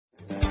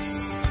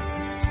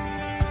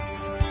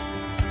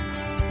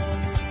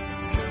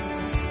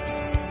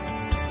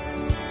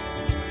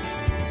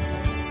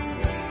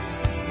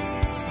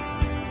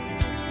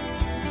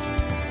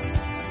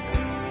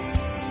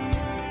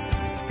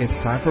It's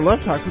time for Love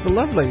Talk with the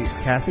Love Ladies,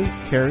 Kathy,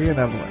 Carrie, and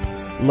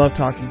Evelyn. Love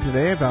talking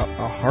today about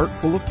a heart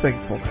full of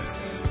thankfulness.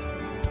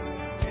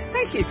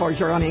 Thank you for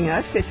joining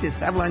us. This is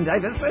Evelyn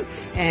Davidson,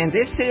 and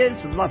this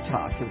is Love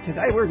Talk. And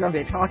today we're going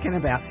to be talking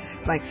about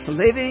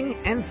Thanksgiving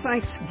and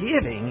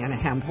Thanksgiving and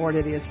how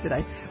important it is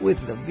today with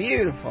the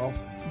beautiful,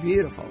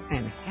 beautiful,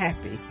 and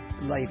happy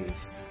ladies.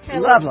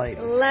 Hello, Love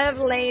ladies. Love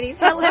ladies.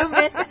 Hello,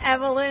 Miss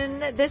Evelyn.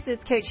 This is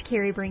Coach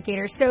Carrie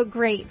Brinkater. So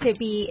great to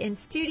be in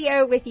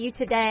studio with you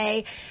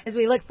today as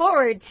we look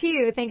forward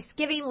to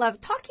Thanksgiving, love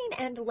talking,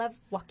 and love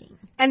walking.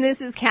 And this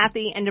is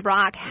Kathy and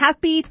DeBrock.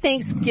 Happy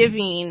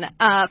Thanksgiving,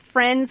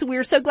 friends.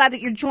 We're so glad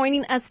that you're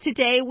joining us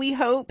today. We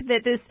hope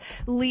that this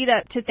lead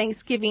up to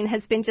Thanksgiving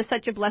has been just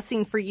such a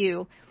blessing for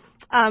you.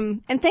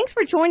 And thanks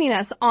for joining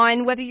us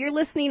on whether you're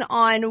listening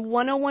on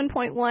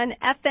 101.1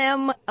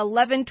 FM,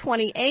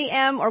 1120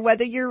 AM, or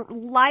whether you're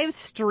live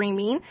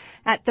streaming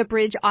at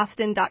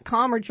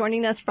thebridgeaustin.com or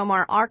joining us from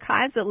our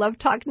archives at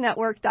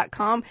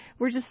lovetalknetwork.com.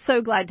 We're just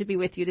so glad to be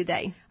with you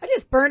today. I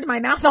just burned my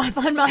mouth off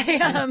on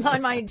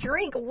my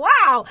drink.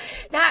 Wow.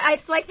 Now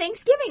it's like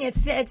Thanksgiving.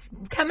 It's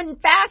coming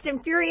fast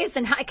and furious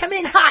and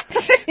coming in hot,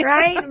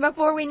 right?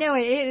 Before we know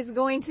it, it is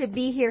going to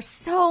be here.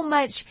 So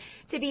much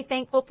to be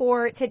thankful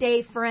for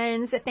today,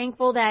 friends.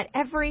 Thankful that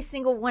every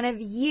single one of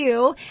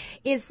you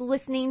is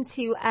listening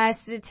to us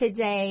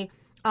today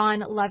on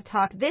Love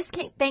Talk. This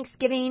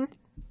Thanksgiving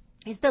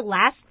is the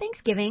last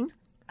Thanksgiving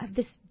of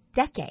this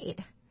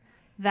decade.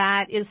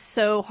 That is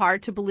so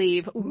hard to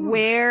believe. Ooh.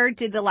 Where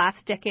did the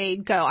last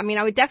decade go? I mean,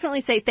 I would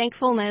definitely say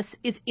thankfulness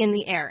is in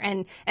the air.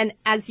 And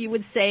as you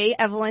would say,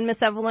 Evelyn,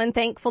 Miss Evelyn,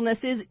 thankfulness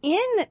is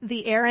in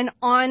the air and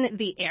on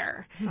the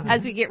air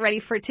as we get ready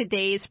for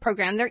today's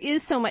program. There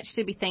is so much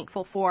to be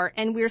thankful for,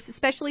 and we're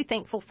especially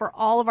thankful for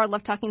all of our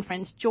Love Talking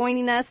friends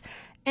joining us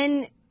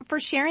and for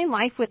sharing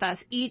life with us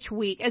each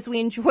week as we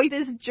enjoy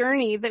this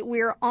journey that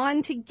we're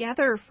on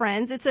together,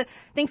 friends.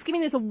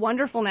 Thanksgiving is a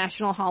wonderful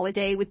national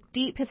holiday with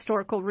deep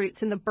historical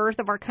roots in the birth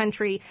of our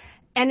country,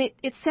 and it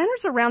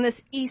centers around this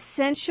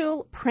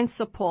essential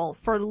principle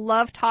for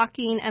love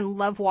talking and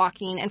love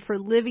walking and for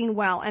living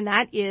well, and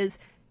that is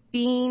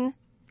being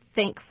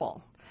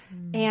thankful.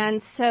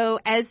 And so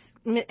as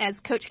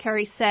Coach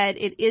Carrie said,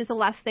 it is the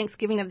last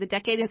Thanksgiving of the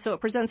decade, and so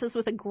it presents us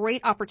with a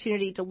great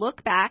opportunity to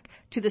look back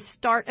to the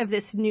start of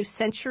this new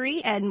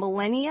century and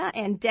millennia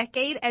and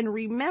decade and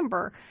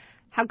remember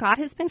how God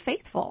has been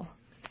faithful.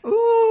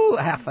 Ooh,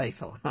 how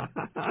faithful.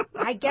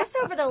 I guess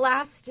over the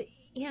last,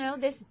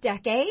 this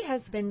decade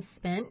has been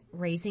spent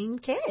raising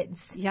kids.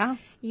 Yeah.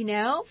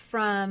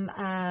 From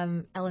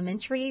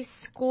elementary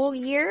school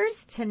years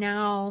to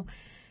now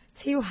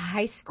to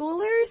high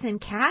schoolers.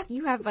 And Kath,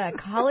 you have a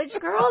college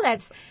girl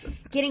that's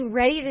getting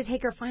ready to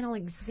take her final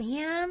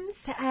exams.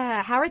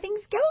 How are things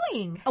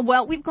going?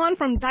 Well, we've gone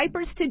from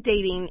diapers to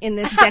dating in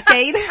this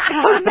decade.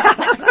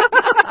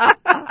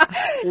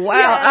 Wow.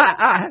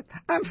 Yeah.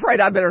 I'm afraid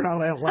I better not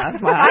let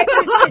last mile.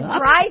 To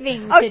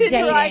driving to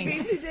dating.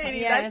 Driving to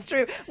dating. Yes. That's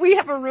true. We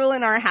have a rule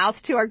in our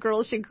house, to our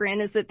girls' chagrin,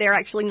 is that they're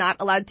actually not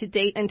allowed to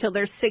date until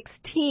they're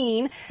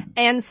 16.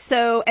 And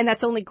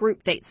that's only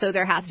group dates. So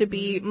there has to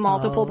be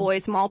multiple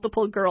boys,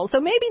 multiple girls. So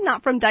maybe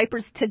not from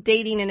diapers to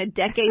dating in a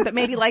decade, but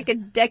maybe like a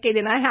decade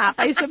and a half,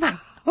 I suppose.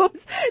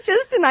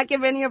 Just to not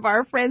give any of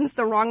our friends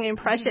the wrong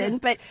impression.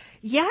 But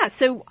yeah,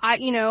 so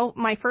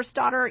my first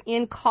daughter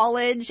in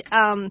college,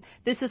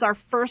 this is our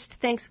first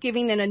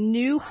Thanksgiving in a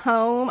new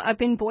home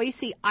up in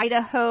Boise,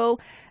 Idaho.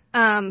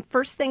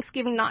 First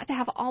Thanksgiving not to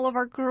have all of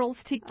our girls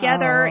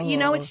together.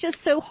 Oh. It's just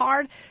so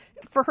hard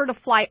for her to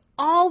fly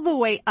all the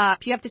way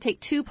up. You have to take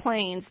 2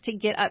 planes to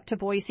get up to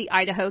Boise,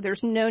 Idaho.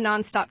 There's no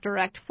nonstop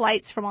direct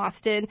flights from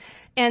Austin.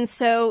 And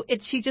so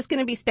she's just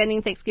going to be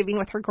spending Thanksgiving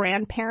with her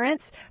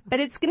grandparents.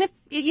 But it's going to,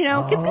 it's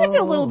going to be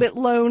a little bit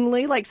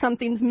lonely, like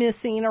something's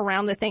missing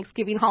around the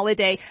Thanksgiving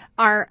holiday.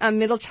 Our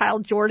middle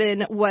child,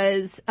 Jordan,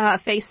 was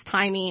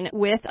FaceTiming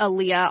with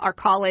Aaliyah, our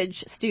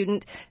college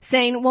student,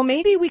 saying, well,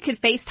 maybe we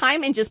could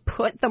FaceTime and just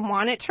put the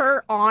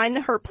monitor on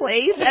her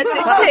place at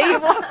the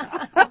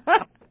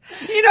table.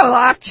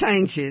 Life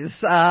changes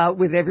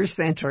with every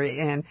century,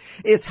 and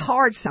it's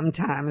hard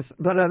sometimes,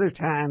 but other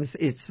times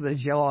it's the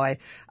joy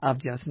of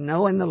just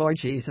knowing the Lord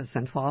Jesus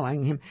and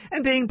following Him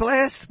and being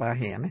blessed by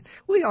Him.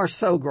 We are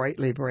so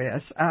greatly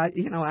blessed. I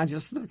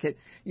just look at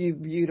you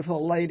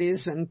beautiful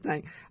ladies and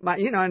think,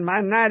 in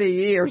my 90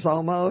 years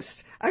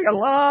almost, I got a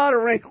lot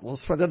of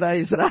wrinkles for the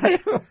days that I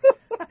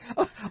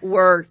have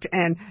worked,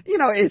 and,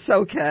 it's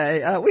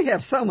okay. We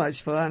have so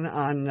much fun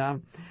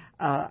on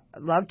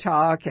Love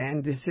Talk,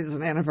 and this is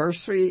an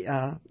anniversary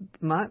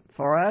month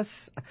for us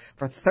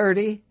for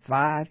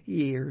 35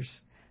 years.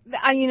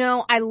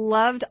 I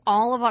loved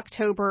all of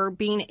October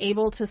being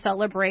able to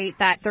celebrate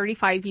that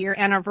 35-year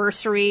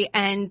anniversary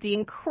and the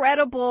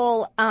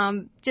incredible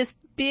just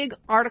big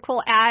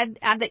article ad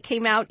that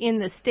came out in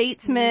the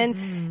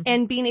Statesman,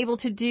 and being able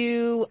to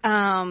do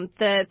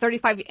the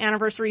 35th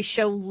anniversary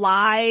show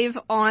live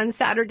on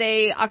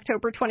Saturday,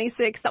 October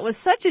 26th. That was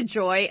such a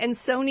joy and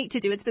so neat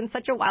to do. It's been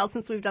such a while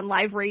since we've done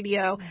live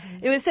radio.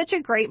 It was such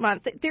a great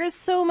month. There's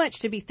so much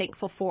to be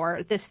thankful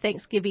for this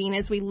Thanksgiving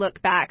as we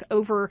look back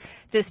over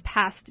this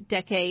past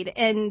decade.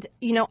 And,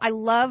 I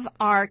love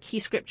our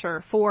key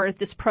scripture for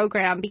this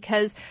program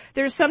because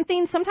there's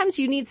sometimes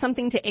you need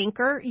something to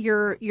anchor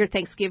your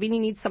Thanksgiving. You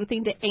need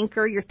something to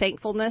anchor your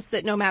thankfulness,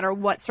 that no matter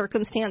what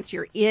circumstance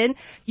you're in,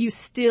 you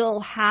still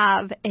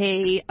have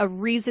a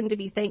reason to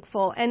be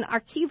thankful. And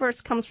our key verse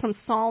comes from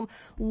Psalm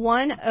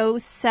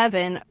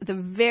 107, the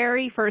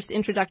very first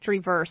introductory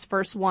verse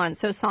 1.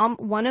 So Psalm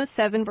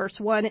 107, verse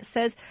 1, it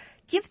says,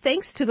 "Give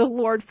thanks to the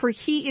Lord, for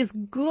he is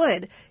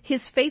good.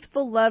 His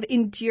faithful love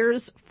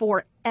endures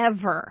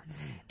forever."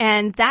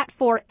 And that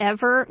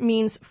forever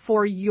means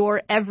for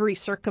your every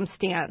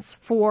circumstance,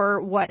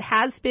 for what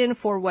has been,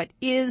 for what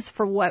is,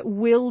 for what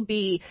will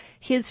be.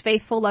 His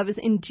faithful love is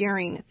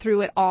enduring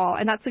through it all.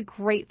 And that's a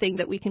great thing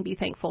that we can be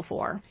thankful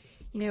for.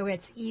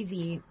 It's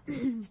easy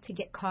to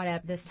get caught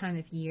up this time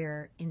of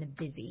year in the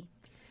busy,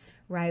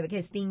 right?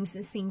 Because things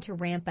seem to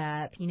ramp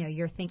up.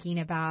 You're thinking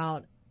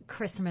about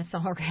Christmas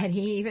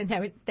already, even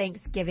though it's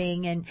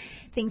Thanksgiving, and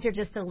things are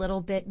just a little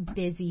bit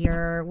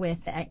busier with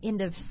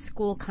end of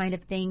school kind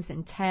of things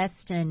and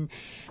tests and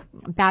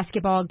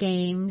basketball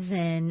games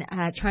and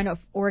trying to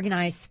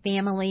organize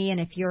family.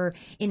 And if you're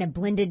in a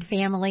blended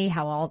family,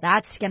 how all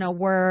that's going to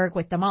work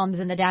with the moms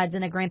and the dads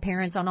and the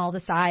grandparents on all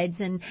the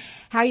sides, and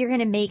how you're going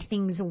to make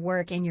things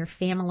work in your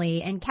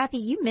family. And Kathy,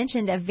 you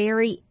mentioned a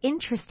very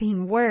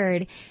interesting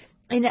word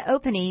in the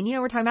opening.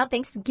 We're talking about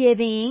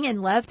Thanksgiving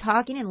and love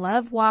talking and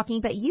love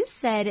walking, but you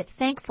said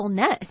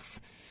thankfulness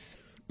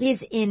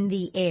is in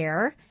the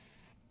air,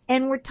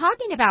 and we're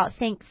talking about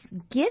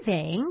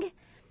Thanksgiving.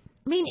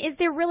 I mean, is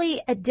there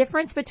really a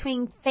difference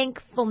between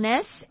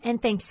thankfulness and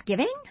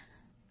Thanksgiving?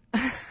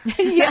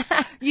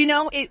 Yeah,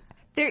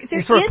 There it's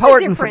is a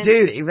reporting for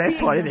difference. duty.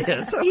 That's what it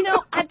is.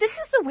 This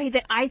is the way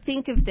that I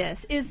think of this,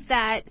 is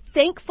that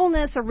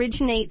thankfulness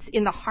originates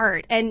in the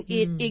heart, and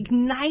it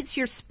ignites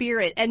your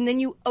spirit, and then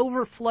you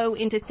overflow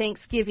into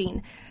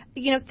thanksgiving.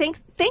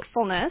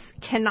 Thankfulness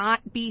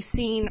cannot be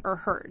seen or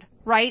heard,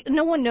 right?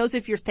 No one knows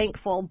if you're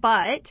thankful,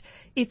 but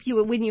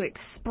when you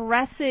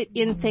express it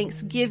in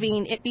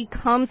thanksgiving, it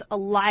becomes a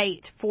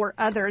light for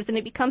others, and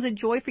it becomes a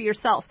joy for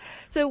yourself.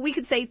 So we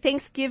could say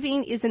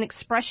Thanksgiving is an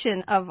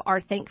expression of our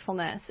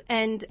thankfulness.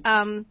 And,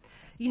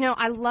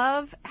 I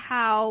love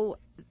how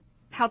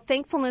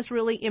thankfulness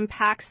really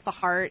impacts the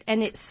heart,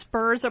 and it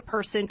spurs a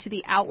person to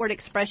the outward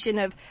expression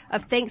of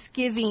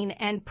thanksgiving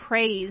and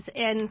praise,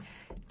 and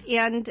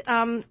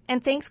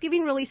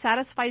Thanksgiving really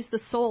satisfies the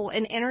soul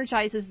and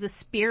energizes the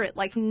spirit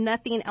like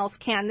nothing else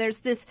can. There's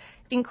this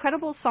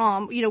incredible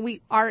psalm.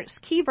 Our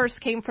key verse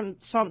came from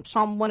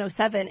Psalm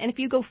 107, and if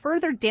you go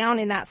further down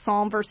in that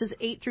psalm, verses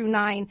 8 through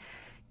 9,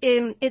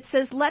 it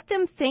says, "Let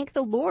them thank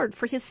the Lord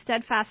for his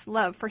steadfast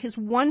love, for his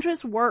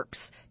wondrous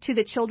works to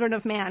the children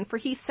of man. For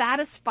he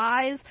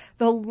satisfies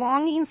the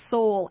longing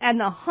soul, and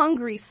the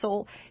hungry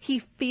soul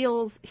he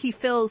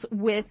fills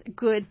with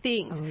good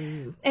things."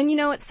 Oh. And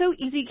it's so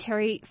easy,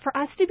 Carrie, for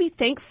us to be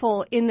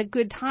thankful in the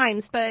good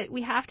times, but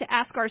we have to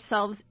ask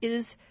ourselves,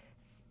 is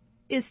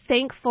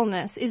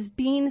thankfulness, is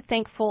being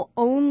thankful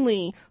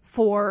only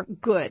for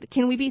good?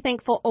 Can we be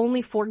thankful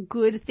only for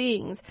good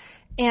things?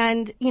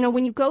 And,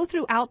 when you go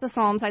throughout the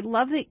Psalms, I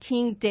love that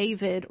King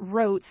David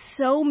wrote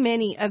so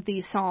many of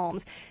these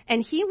Psalms,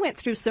 and he went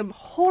through some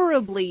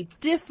horribly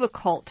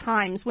difficult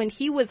times when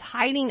he was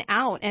hiding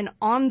out and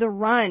on the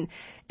run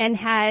and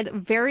had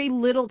very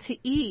little to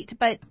eat.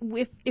 But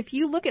if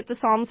you look at the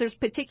Psalms, there's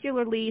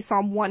particularly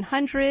Psalm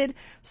 100,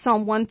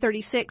 Psalm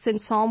 136,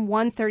 and Psalm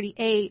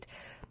 138.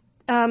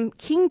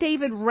 King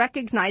David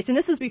recognized, and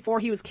this is before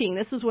he was king.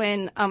 This was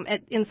when,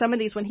 in some of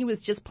these, when he was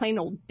just plain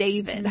old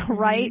David,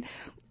 right?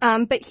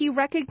 But he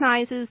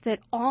recognizes that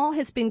all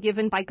has been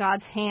given by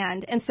God's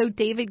hand, and so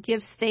David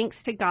gives thanks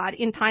to God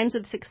in times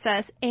of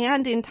success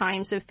and in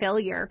times of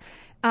failure,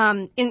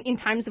 in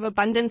times of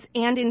abundance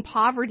and in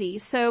poverty.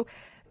 So,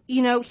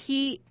 you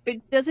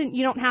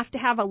don't have to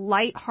have a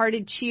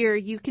lighthearted cheer.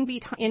 You can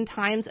be in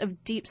times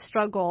of deep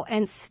struggle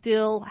and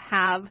still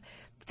have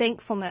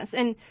thankfulness.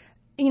 And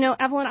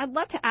Evelyn, I'd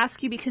love to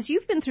ask you, because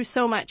you've been through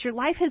so much. Your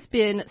life has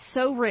been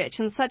so rich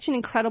and such an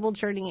incredible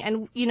journey.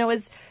 And,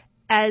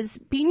 as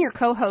being your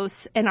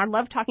co-hosts and our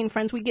Love Talking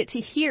friends, we get to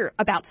hear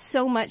about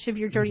so much of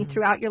your journey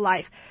throughout your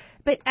life.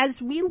 But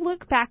as we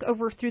look back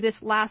over through this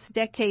last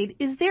decade,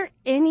 is there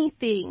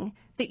anything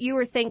that you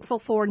are thankful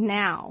for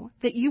now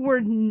that you were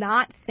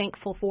not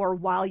thankful for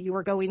while you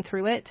were going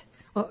through it?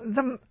 Well,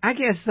 I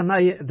guess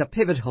the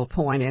pivotal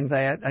point in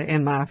that,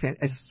 in my opinion,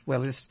 as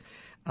well as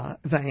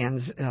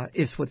Van's,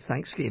 is with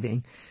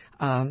Thanksgiving.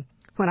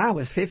 When I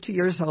was 50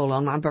 years old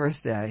on my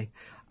birthday,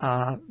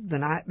 the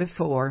night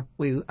before,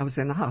 I was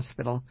in the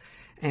hospital,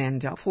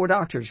 and 4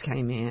 doctors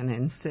came in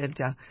and said,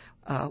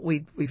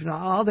 we've done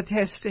all the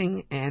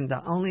testing, and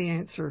the only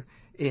answer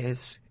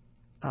is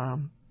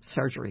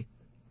surgery.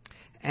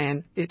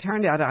 And it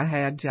turned out I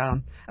had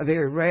a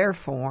very rare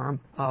form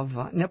of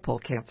nipple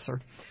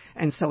cancer.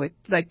 And so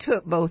they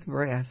took both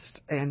breasts.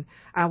 And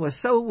I was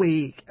so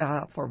weak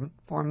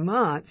for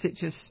months. It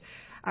just,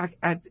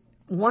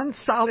 one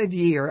solid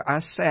year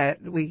I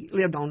sat, we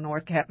lived on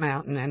North Cat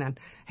Mountain, and I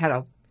had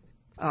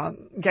a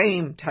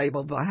game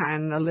table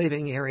behind the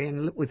living area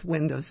and with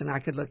windows, and I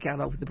could look out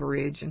over the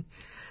bridge. And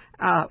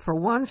for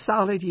one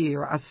solid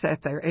year, I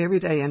sat there every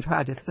day and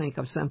tried to think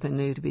of something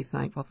new to be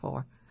thankful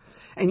for.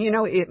 And,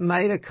 it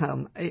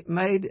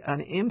made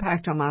an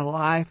impact on my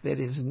life that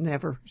has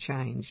never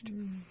changed.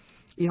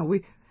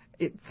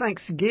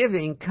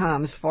 Thanksgiving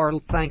comes for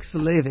thanks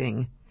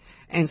living.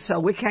 And so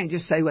we can't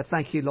just say, well,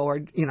 thank you,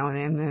 Lord,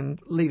 and then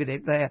leave it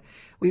at that.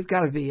 We've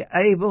got to be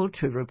able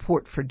to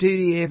report for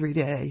duty every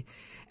day.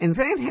 And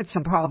Van had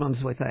some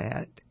problems with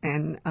that.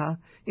 And,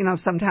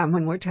 sometime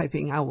when we're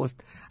taping, I will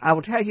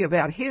tell you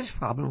about his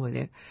problem with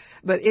it.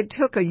 But it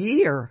took a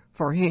year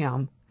for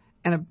him,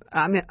 and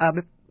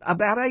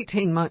about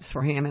 18 months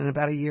for him and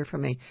about a year for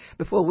me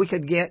before we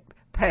could get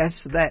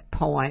past that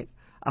point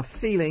of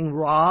feeling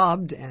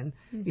robbed and,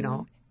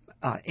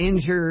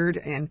 injured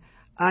and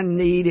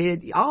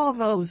unneeded. All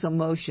those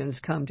emotions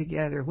come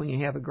together when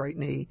you have a great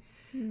need.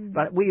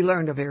 But we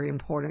learned a very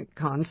important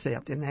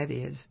concept, and that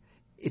is,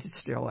 it's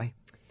joy.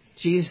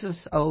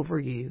 Jesus over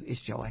you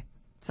is joy.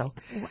 So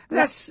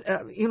that's,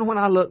 when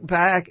I look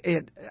back,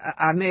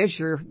 I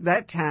measure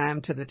that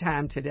time to the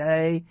time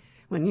today.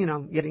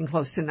 When, getting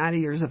close to 90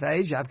 years of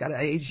age, I've got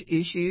age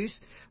issues.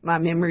 My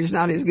memory's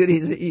not as good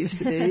as it used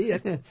to be.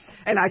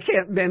 And I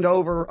can't bend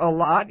over a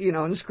lot,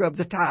 and scrub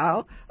the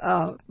tile.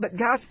 But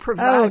God's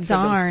provided. Oh,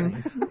 darn.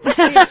 Those things.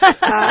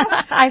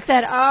 I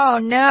said, oh,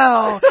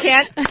 no.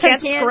 Can't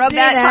scrub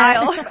that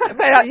tile.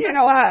 But,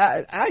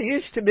 I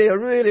used to be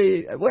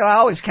I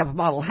always kept a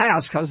model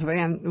house because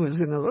Van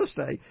was in the real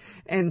estate.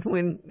 And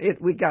when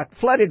we got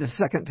flooded the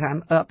second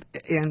time up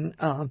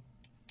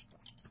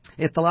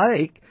at the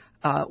lake,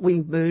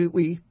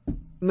 we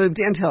moved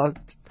into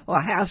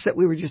a house that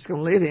we were just going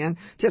to live in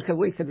till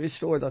we could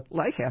restore the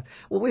lake house.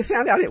 Well, we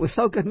found out it was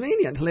so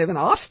convenient to live in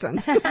Austin.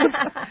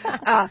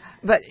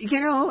 But,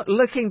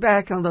 looking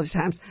back on those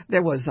times,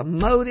 there was a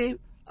motive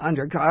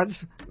under God's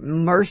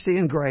mercy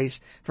and grace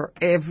for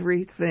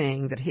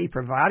everything that He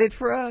provided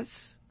for us.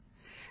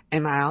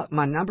 And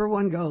my number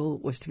one goal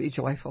was to be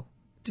joyful,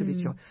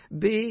 be joyful.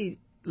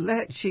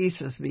 Let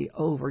Jesus be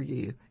over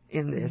you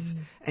in this,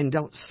 and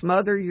don't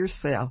smother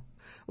yourself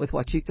with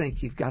what you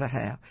think you've got to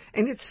have.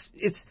 And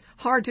it's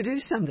hard to do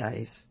some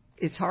days.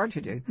 It's hard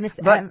to do.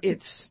 But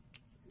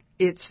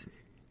it's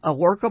a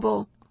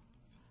workable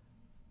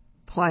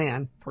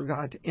plan for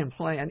God to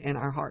implant in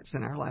our hearts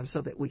and our lives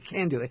so that we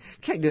can do it.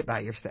 Can't do it by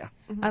yourself.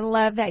 I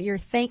love that your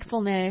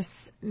thankfulness,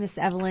 Miss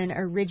Evelyn,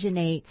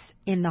 originates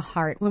in the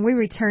heart. When we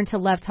return to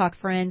Love Talk,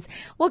 friends,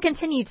 we'll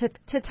continue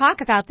to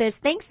talk about this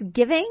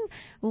Thanksgiving,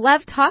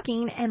 love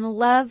talking, and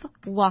love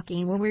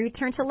walking when we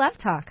return to Love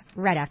Talk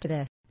right after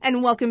this.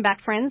 And welcome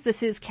back, friends.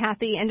 This is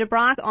Kathy and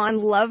DeBrock on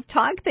Love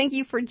Talk. Thank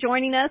you for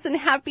joining us, and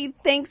happy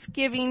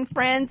Thanksgiving,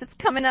 friends. It's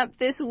coming up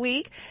this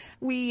week.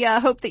 We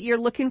hope that you're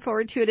looking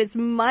forward to it as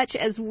much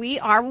as we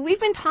are. We've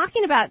been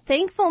talking about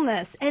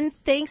thankfulness and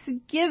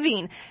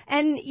Thanksgiving.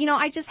 And,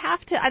 I just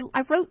have to,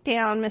 I wrote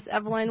down, Miss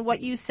Evelyn,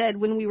 what you said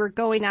when we were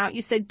going out.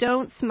 You said,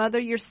 don't smother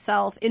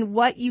yourself in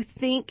what you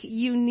think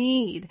you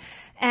need.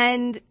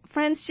 And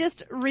friends,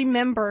 just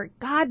remember,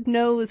 God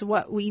knows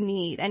what we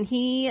need, and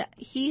He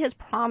has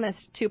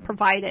promised to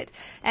provide it.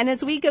 And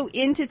as we go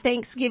into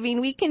Thanksgiving,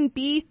 we can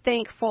be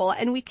thankful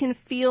and we can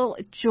feel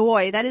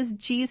joy. That is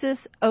Jesus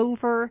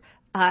over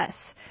us.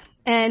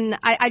 And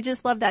I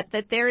just love that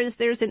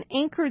there's an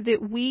anchor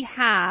that we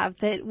have,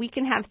 that we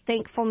can have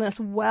thankfulness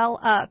well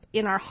up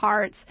in our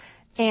hearts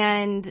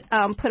and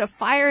put a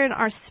fire in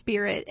our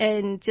spirit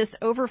and just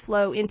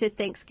overflow into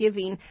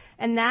Thanksgiving.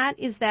 And that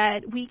is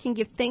that we can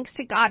give thanks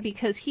to God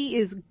because He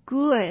is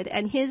good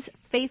and His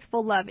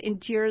faithful love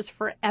endures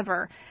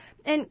forever.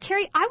 And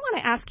Carrie, I want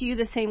to ask you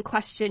the same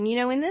question.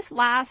 In this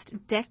last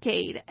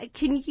decade,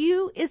 can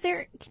you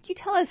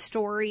tell a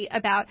story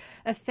about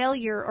a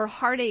failure or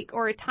heartache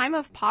or a time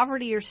of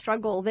poverty or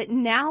struggle that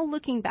now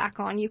looking back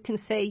on, you can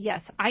say,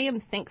 yes, I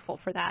am thankful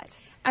for that?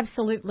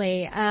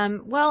 Absolutely.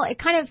 Well, it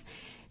kind of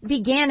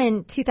began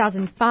in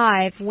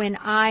 2005 when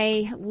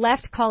I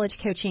left college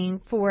coaching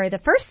for the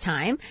first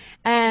time.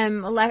 I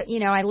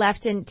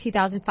left in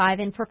 2005,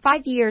 and for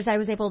 5 years I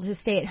was able to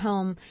stay at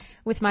home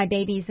with my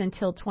babies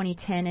until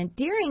 2010. And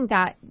during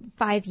that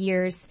 5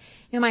 years,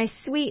 my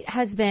sweet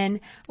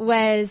husband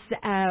was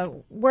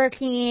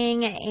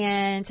working,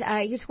 and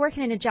he was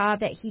working in a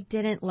job that he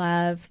didn't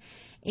love.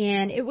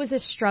 And it was a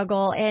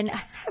struggle. And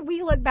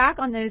we look back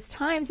on those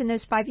times in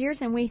those 5 years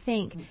and we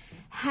think,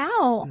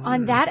 how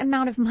on that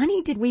amount of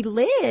money did we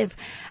live?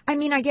 I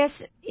mean, I guess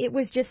it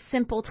was just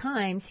simple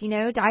times,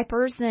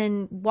 diapers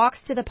and walks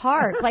to the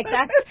park. Like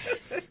that's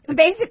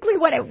basically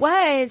what it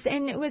was.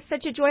 And it was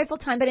such a joyful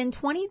time. But in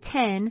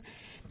 2010,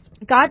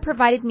 God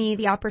provided me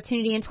the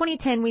opportunity. In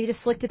 2010, we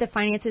just looked at the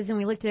finances and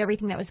we looked at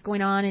everything that was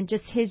going on and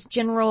just his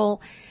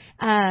general,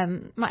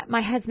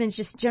 my husband's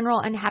just general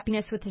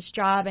unhappiness with his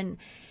job.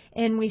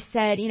 And we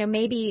said,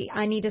 maybe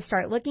I need to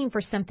start looking for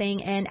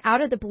something. And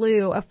out of the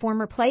blue, a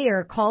former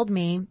player called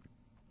me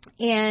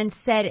and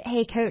said,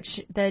 hey, Coach,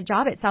 the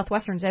job at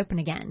Southwestern's open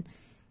again.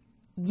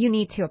 You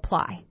need to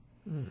apply.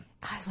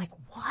 I was like,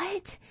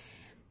 what?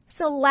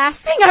 So the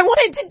last thing I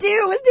wanted to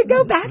do was to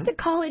go back to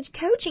college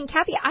coaching.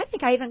 Kathy, I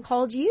think I even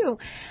called you.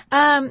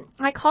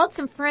 I called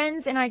some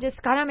friends and I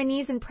just got on my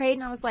knees and prayed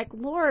and I was like,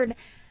 Lord,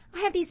 I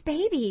have these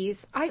babies.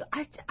 I just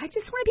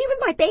want to be with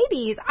my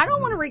babies. I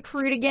don't want to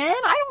recruit again.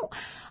 I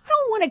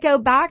don't want to go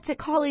back to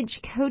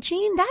college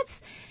coaching.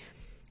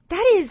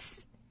 That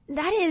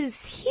is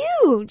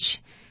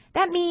huge.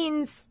 That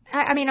means,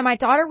 my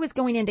daughter was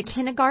going into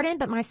kindergarten,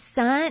 but my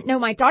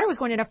daughter was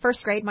going into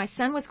first grade. My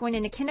son was going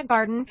into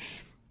kindergarten.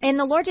 And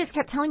the Lord just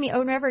kept telling me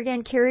over and over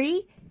again,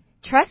 Carrie,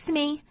 trust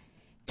me.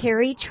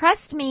 Carrie,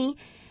 trust me.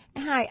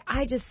 And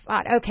I just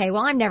thought, okay,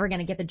 well, I'm never going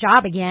to get the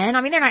job again.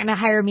 They're not going to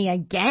hire me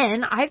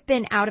again. I've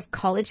been out of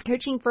college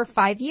coaching for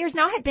 5 years.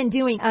 Now, I had been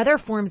doing other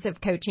forms of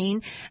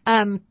coaching,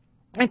 and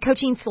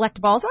coaching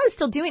select balls. So I was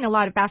still doing a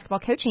lot of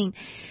basketball coaching.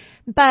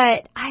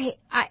 But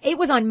it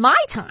was on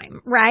my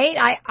time, right?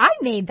 I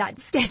made that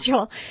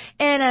schedule.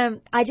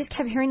 And I just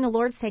kept hearing the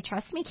Lord say,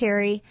 trust me,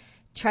 Carrie.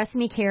 Trust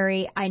me,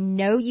 Carrie. I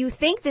know you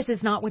think this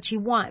is not what you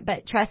want,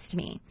 but trust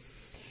me.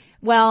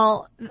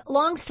 Well,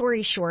 long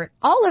story short,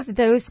 all of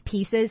those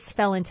pieces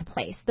fell into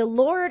place. The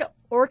Lord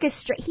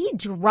He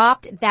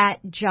dropped that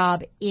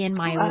job in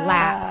my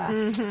lap.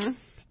 Mm-hmm.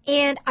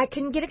 And I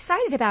couldn't get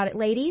excited about it,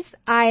 ladies.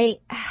 I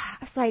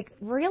was like,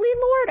 really,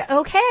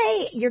 Lord?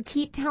 Okay, you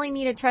keep telling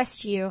me to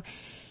trust you.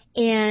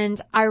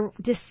 And I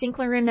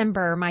distinctly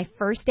remember my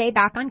first day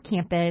back on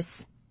campus,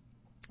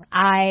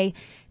 I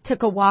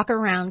took a walk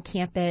around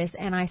campus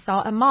and I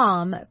saw a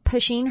mom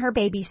pushing her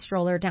baby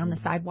stroller down the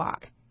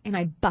sidewalk. And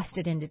I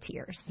busted into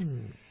tears.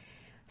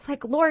 It's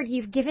like, Lord,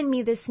 you've given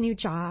me this new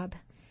job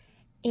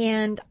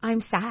and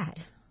I'm sad.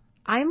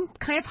 I'm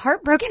kind of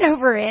heartbroken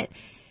over it.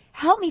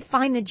 Help me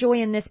find the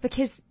joy in this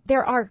because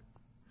there are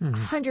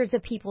hundreds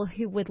of people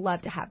who would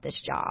love to have this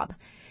job.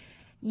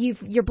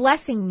 You're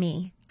blessing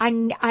me.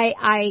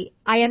 I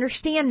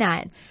understand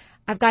that.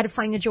 I've got to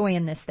find the joy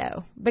in this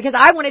though, because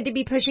I wanted to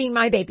be pushing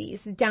my babies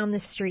down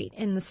the street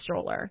in the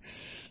stroller.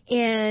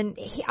 And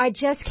I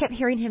just kept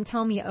hearing him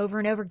tell me over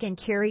and over again,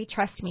 Carrie,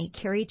 trust me.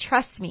 Carrie,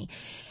 trust me.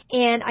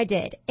 And I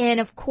did. And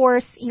of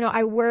course,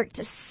 I worked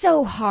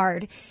so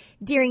hard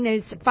during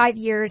those 5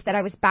 years that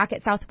I was back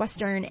at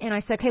Southwestern. And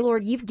I said, okay,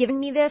 Lord, you've given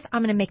me this.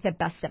 I'm going to make the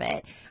best of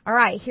it. All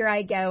right, here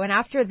I go. And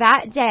after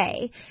that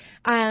day,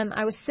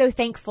 I was so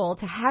thankful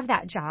to have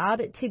that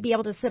job, to be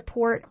able to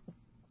support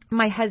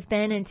my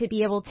husband and to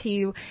be able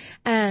to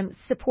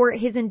support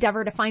his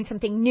endeavor to find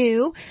something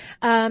new.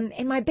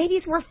 And my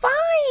babies were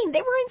fine.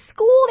 They were in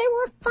school. They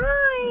were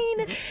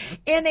fine.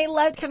 And they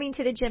loved coming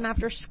to the gym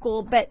after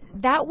school. But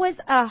that was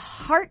a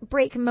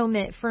heartbreak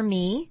moment for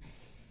me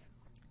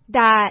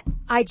that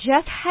I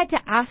just had to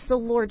ask the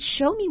Lord,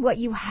 show me what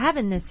you have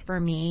in this for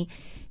me,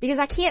 because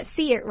I can't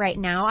see it right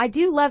now. I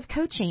do love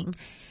coaching,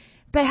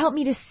 but help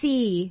me to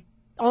see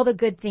all the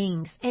good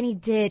things. And he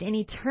did. And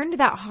he turned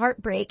that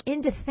heartbreak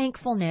into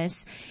thankfulness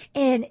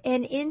and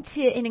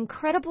into an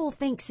incredible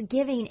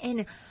thanksgiving.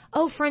 And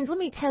friends, let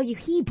me tell you,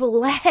 he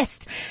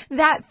blessed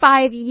that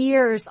 5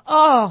 years.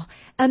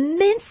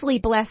 Immensely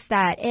blessed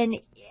that. And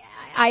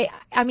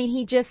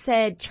he just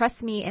said,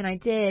 trust me. And I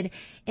did.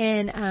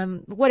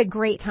 And what a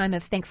great time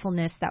of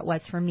thankfulness that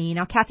was for me.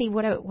 Now, Kathy,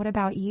 what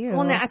about you?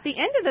 Well, now, at the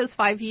end of those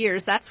 5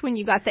 years, that's when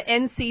you got the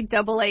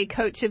NCAA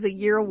Coach of the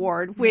Year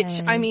award, which,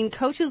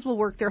 coaches will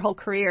work their whole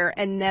career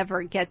and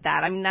never get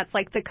that. That's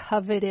like the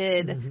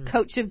coveted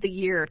Coach of the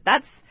Year.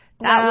 That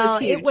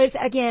was huge. It was,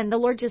 again, the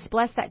Lord just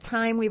blessed that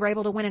time. We were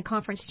able to win a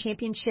conference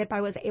championship.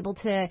 I was able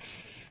to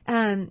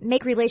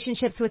make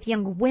relationships with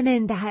young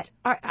women that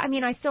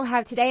I still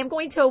have today. I'm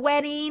going to a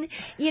wedding,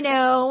 in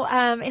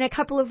a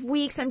couple of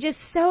weeks. I'm just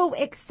so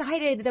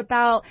excited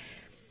about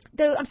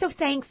I'm so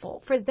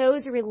thankful for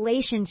those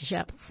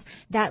relationships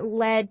that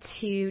led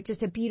to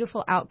just a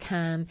beautiful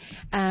outcome.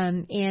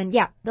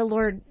 The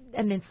Lord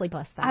immensely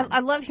blessed that. I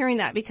love hearing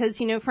that because,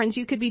 friends,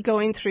 you could be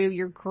going through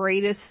your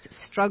greatest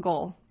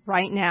struggle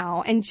right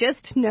now and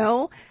just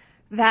know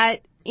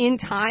that in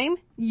time,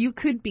 you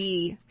could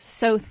be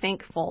so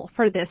thankful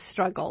for this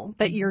struggle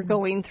that you're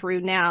going through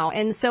now.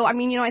 And so,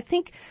 I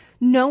think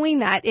knowing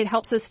that, it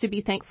helps us to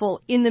be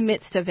thankful in the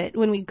midst of it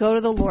when we go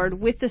to the Lord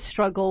with the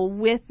struggle,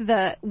 with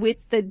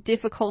the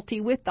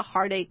difficulty, with the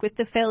heartache, with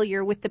the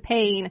failure, with the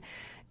pain,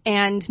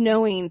 and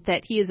knowing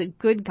that He is a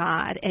good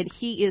God and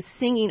He is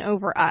singing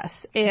over us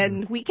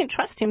and we can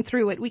trust Him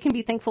through it. We can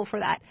be thankful for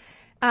that.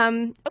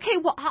 Okay,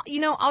 well,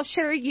 I'll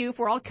share you if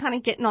we're all kind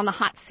of getting on the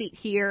hot seat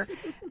here.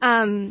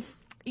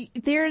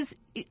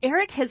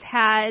 Eric has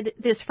had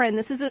this friend.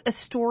 This is a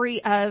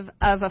story of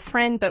a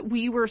friend, but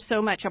we were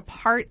so much a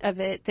part of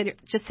it that it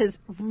just has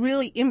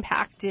really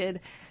impacted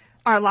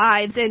our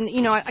lives. And,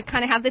 I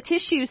kind of have the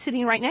tissue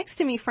sitting right next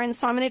to me, friends,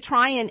 so I'm going to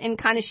try and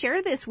kind of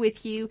share this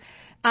with you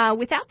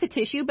without the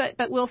tissue, but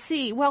we'll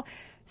see. Well,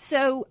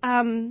 so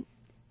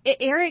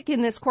Eric,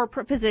 in this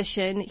corporate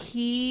position,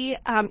 he,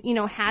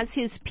 has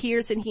his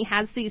peers, and he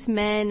has these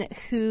men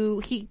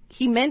who he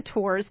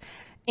mentors.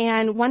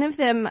 And one of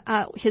them,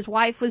 his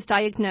wife was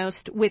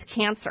diagnosed with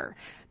cancer.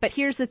 But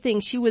here's the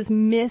thing, she was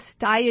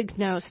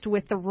misdiagnosed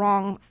with the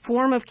wrong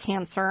form of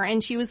cancer,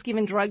 and she was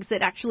given drugs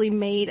that actually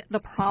made the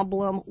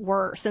problem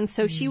worse. And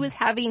so she was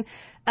having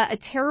a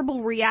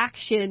terrible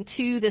reaction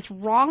to this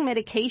wrong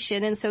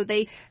medication, and so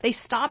they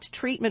stopped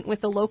treatment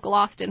with the local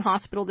Austin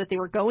hospital that they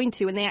were going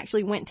to, and they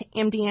actually went to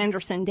MD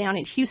Anderson down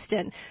in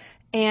Houston.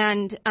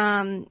 And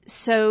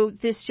so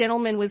this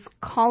gentleman was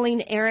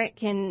calling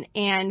Eric,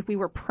 and we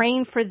were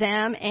praying for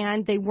them,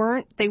 and they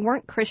weren't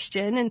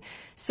Christian. And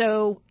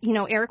so,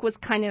 Eric was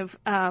kind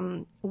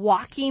of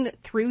walking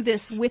through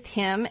this with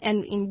him,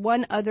 and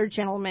one other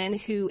gentleman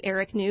who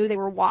Eric knew, they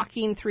were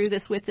walking through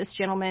this with this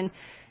gentleman,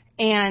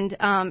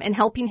 and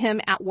helping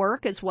him at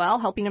work as well,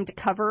 helping him to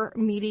cover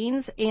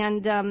meetings.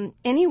 And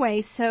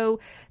anyway, so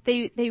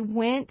they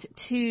went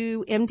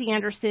to MD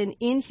Anderson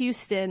in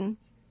Houston,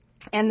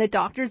 and the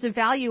doctors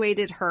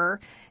evaluated her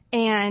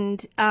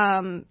and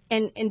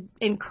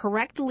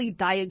correctly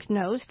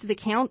diagnosed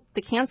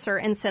the cancer,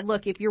 and said,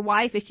 look, if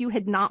you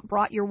had not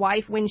brought your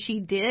wife when she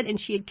did, and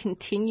she had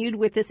continued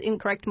with this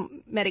incorrect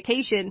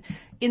medication,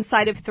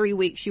 inside of 3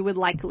 weeks she would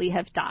likely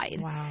have died.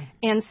 Wow.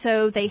 And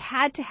so they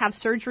had to have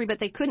surgery, but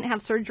they couldn't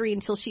have surgery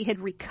until she had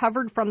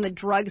recovered from the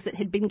drugs that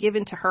had been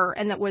given to her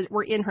and that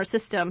were in her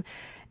system.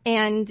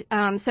 And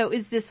so it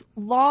was this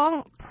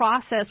long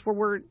process where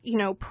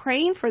we're,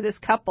 praying for this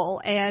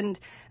couple, and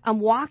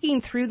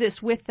walking through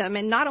this with them,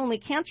 and not only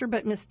cancer,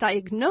 but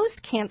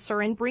misdiagnosed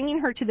cancer, and bringing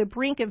her to the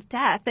brink of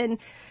death. And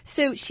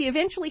so she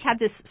eventually had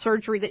this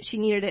surgery that she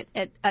needed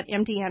at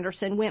MD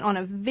Anderson, went on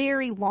a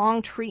very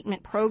long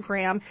treatment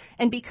program.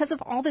 And because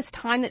of all this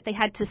time that they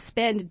had to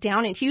spend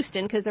down in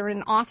Houston, because they're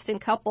an Austin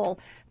couple,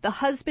 the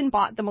husband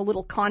bought them a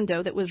little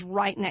condo that was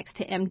right next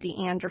to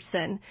MD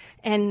Anderson.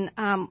 And,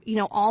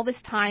 all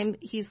this time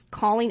he's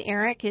calling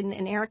Eric,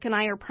 and Eric and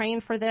I are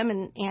praying for them,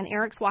 and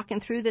Eric's walking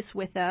through this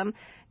with them.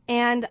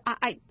 And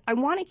I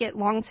want to get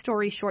long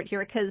story short here,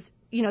 because,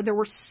 there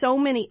were so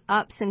many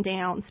ups and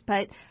downs,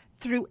 but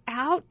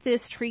throughout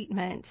this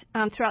treatment,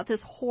 throughout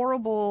this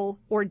horrible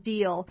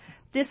ordeal,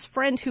 this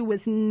friend who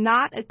was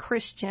not a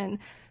Christian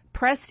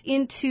pressed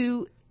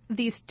into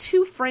these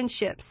two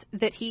friendships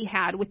that he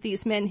had with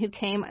these men who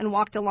came and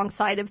walked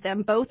alongside of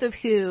them, both of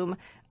whom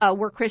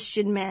were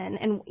Christian men,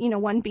 and,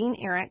 one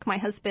being Eric, my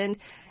husband.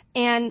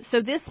 And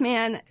so this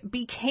man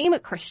became a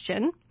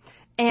Christian,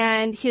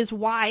 and his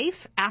wife,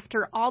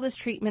 after all this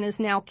treatment, is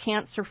now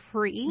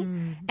cancer-free.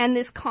 Mm-hmm. And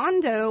this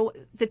condo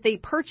that they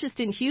purchased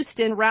in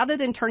Houston, rather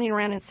than turning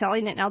around and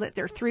selling it now that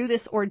they're through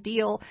this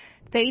ordeal,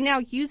 they now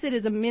use it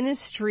as a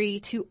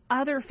ministry to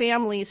other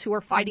families who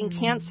are fighting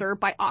cancer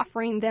by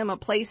offering them a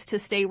place to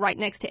stay right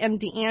next to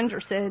MD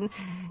Anderson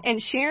and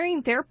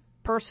sharing their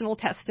personal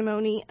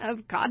testimony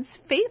of God's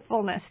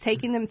faithfulness,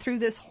 taking them through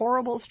this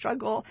horrible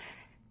struggle.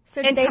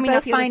 So did they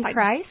both find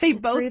Christ? They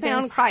both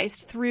found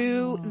Christ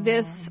through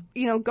this,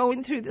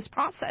 going through this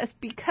process,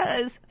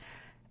 because,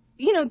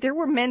 there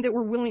were men that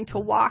were willing to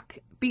walk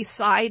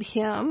beside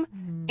him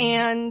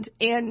and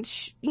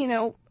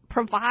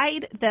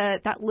provide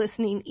that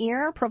listening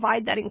ear,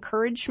 provide that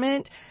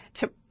encouragement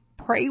to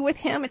pray with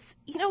him.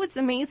 It's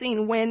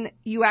amazing when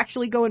you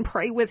actually go and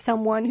pray with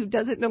someone who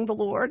doesn't know the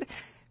Lord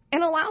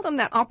and allow them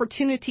that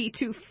opportunity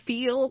to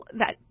feel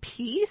that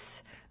peace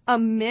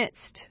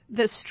amidst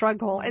the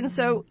struggle. And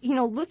so,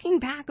 looking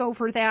back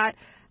over that,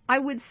 I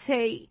would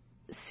say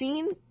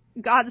seeing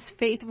God's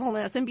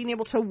faithfulness and being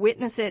able to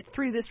witness it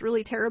through this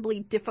really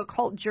terribly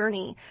difficult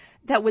journey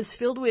that was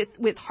filled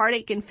with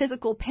heartache and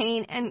physical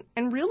pain,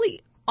 and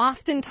really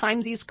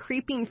oftentimes these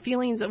creeping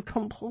feelings of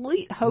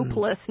complete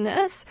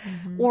hopelessness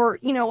or,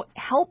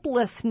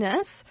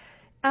 helplessness,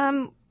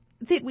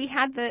 that we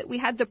had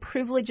the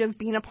privilege of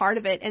being a part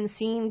of it and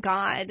seeing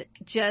God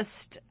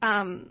just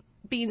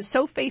being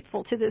so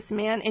faithful to this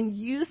man and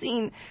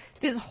using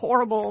this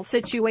horrible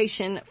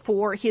situation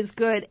for his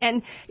good.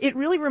 And it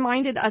really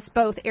reminded us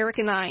both, Eric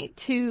and I,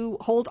 to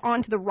hold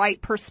on to the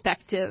right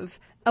perspective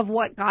of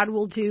what God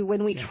will do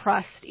when we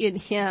trust in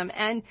him.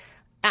 And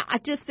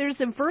there's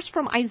a verse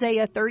from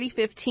Isaiah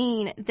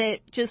 30:15 that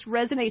just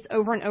resonates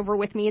over and over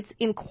with me. It's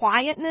in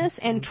quietness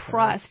and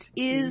trust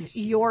is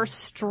your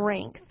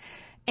strength.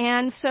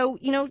 And so,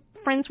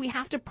 friends, we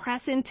have to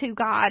press into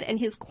God and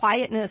his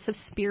quietness of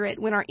spirit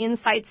when our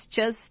insights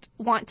just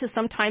want to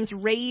sometimes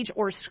rage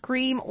or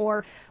scream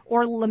or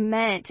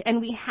lament.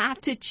 And we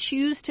have to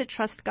choose to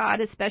trust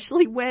God,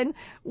 especially when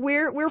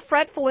we're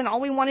fretful and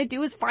all we want to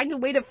do is find a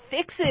way to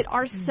fix it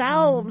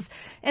ourselves.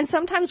 And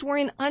sometimes we're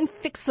in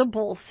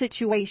unfixable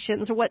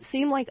situations, or what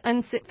seem like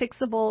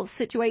unfixable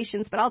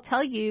situations. But I'll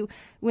tell you,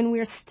 when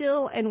we're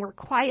still and we're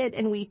quiet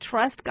and we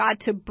trust God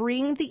to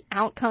bring the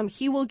outcome,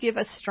 he will give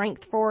us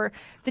strength for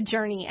the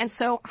journey. And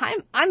And so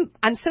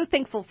I'm so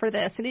thankful for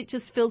this, and it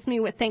just fills me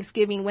with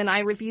thanksgiving when I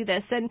review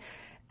this. And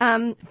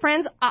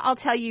friends, I'll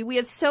tell you, we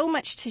have so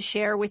much to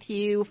share with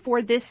you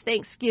for this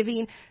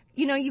Thanksgiving.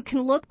 You know, you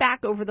can look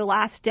back over the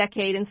last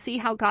decade and see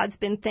how God's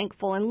been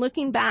thankful, and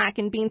looking back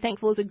and being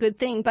thankful is a good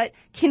thing. But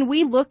can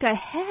we look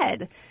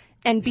ahead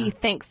and be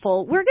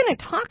thankful? We're going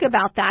to talk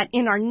about that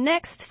in our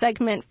next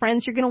segment,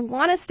 friends. You're going to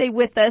want to stay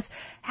with us.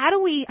 How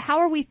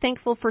are we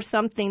thankful for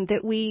something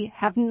that we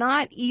have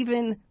not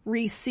even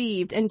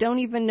received and don't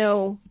even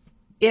know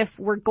if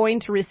we're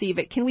going to receive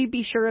it? Can we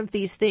be sure of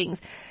these things?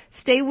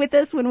 Stay with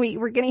us when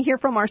we're going to hear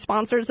from our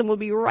sponsors, and we'll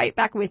be right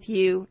back with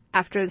you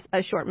after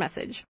a short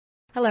message.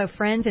 Hello,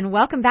 friends, and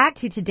welcome back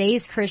to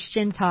today's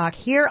Christian Talk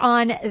here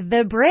on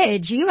The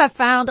Bridge. You have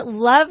found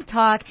Love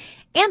Talk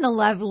and the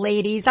Love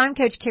Ladies. I'm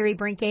Coach Carrie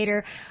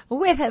Brinkater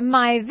with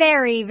my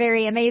very,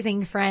 very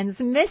amazing friends,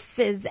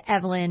 Mrs.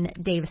 Evelyn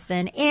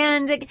Davison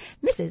and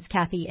Mrs.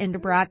 Kathy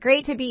Endebrock.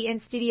 Great to be in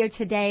studio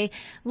today.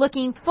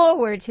 Looking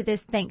forward to this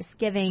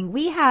Thanksgiving.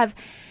 We're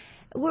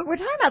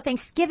talking about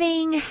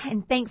Thanksgiving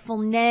and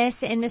thankfulness,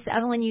 and Miss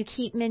Evelyn, you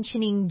keep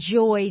mentioning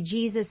joy,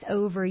 Jesus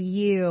over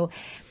you.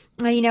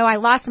 You know, I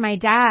lost my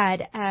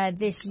dad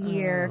this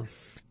year,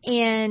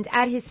 and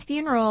at his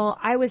funeral,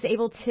 I was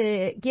able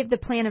to give the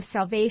plan of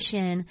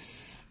salvation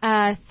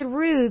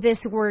through this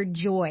word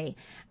joy.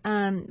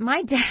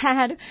 My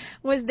dad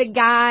was the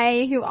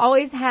guy who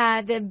always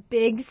had the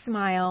big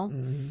smile.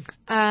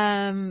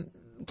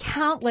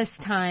 Countless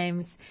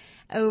times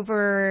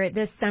over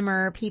the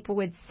summer, people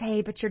would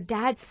say, but your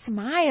dad's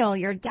smile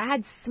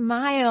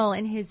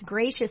and his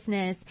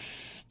graciousness.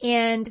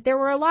 And there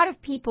were a lot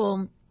of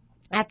people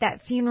at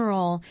that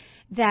funeral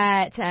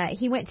that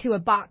he went to a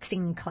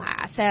boxing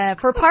class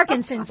for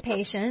Parkinson's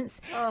patients.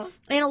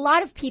 And a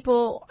lot of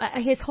people,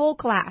 his whole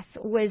class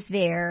was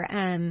there,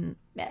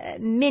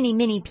 many,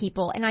 many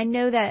people. And I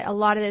know that a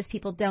lot of those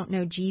people don't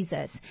know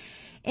Jesus.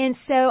 And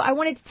so I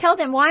wanted to tell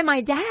them why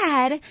my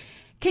dad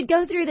could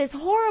go through this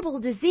horrible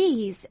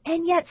disease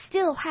and yet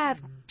still have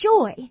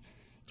joy.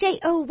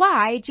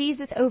 Joy,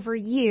 Jesus over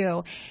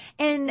you.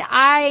 And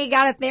I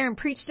got up there and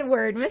preached a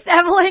word, Miss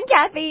Evelyn,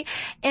 Kathy,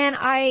 and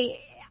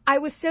I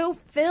was so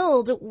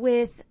filled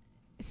with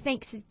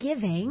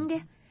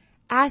thanksgiving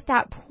at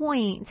that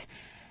point.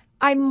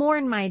 I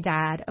mourn my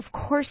dad. Of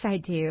course I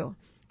do.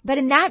 But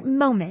in that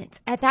moment,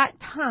 at that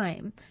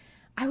time,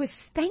 I was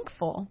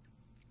thankful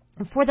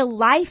for the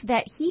life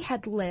that he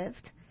had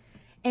lived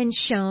and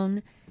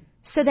shown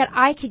so that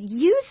I could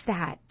use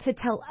that to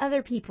tell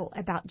other people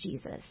about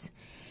Jesus.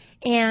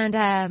 And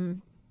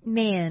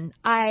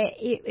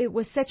it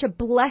was such a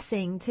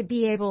blessing to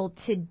be able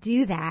to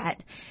do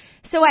that.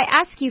 So I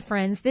ask you,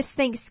 friends, this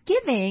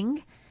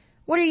Thanksgiving,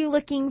 what are you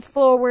looking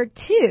forward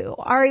to?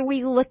 Are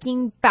we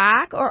looking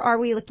back or are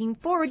we looking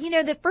forward? You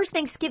know, the first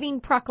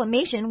Thanksgiving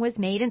proclamation was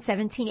made in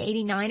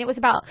 1789. It was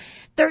about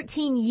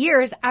 13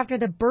 years after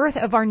the birth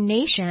of our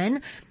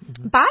nation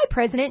by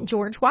President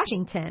George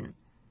Washington.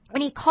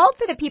 And he called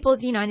for the people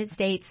of the United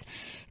States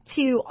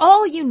to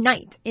all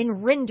unite in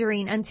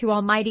rendering unto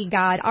Almighty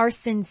God our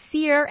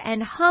sincere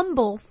and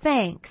humble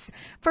thanks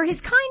for his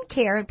kind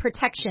care and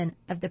protection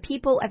of the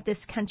people of this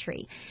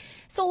country.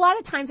 So a lot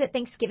of times at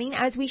Thanksgiving,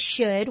 as we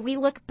should, we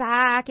look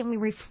back and we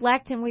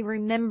reflect and we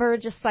remember,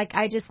 just like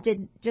I just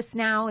did just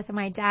now with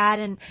my dad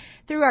and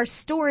through our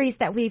stories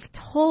that we've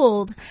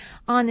told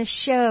on the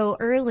show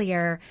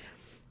earlier.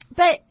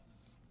 But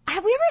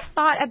have we ever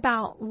thought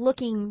about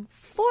looking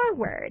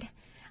forward?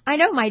 I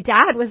know my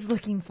dad was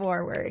looking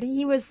forward.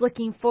 He was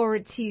looking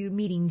forward to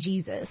meeting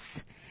Jesus,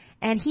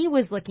 and he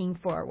was looking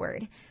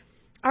forward.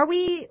 Are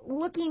we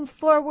looking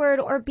forward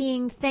or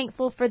being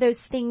thankful for those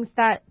things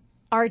that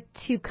are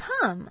to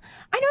come?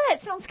 I know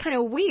that sounds kind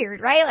of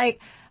weird, right? Like,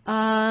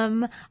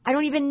 I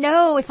don't even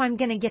know if I'm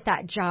going to get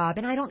that job,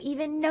 and I don't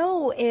even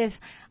know if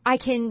I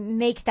can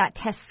make that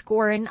test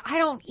score, and I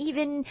don't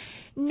even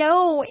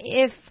know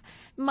if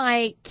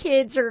my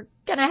kids are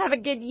going to have a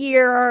good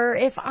year or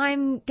if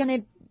I'm going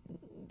to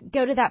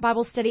go to that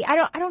Bible study. I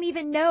don't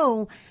even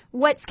know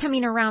what's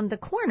coming around the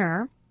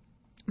corner,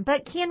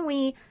 but can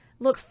we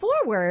look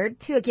forward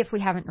to a gift we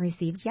haven't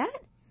received yet?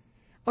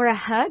 Or a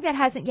hug that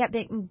hasn't yet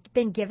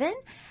been given?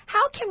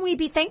 How can we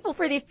be thankful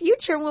for the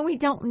future when we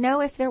don't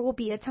know if there will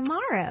be a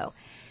tomorrow?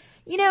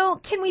 You know,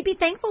 can we be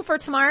thankful for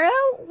tomorrow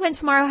when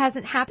tomorrow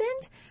hasn't happened?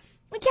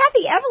 Well,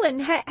 Kathy, Evelyn,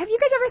 have you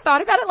guys ever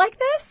thought about it like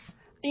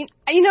this?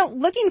 You know,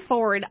 looking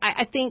forward,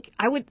 I think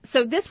I would,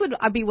 so this would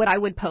be what I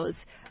would pose.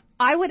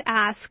 I would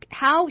ask,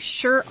 how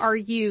sure are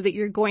you that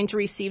you're going to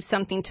receive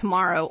something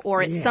tomorrow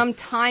or at some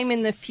time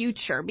in the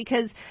future?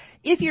 Because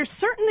if you're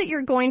certain that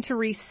you're going to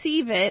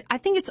receive it, I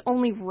think it's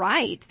only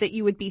right that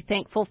you would be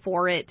thankful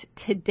for it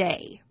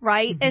today,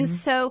 right? Mm-hmm. And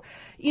so,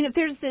 you know,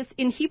 there's this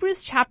in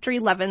Hebrews chapter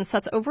 11, so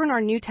that's over in our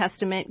New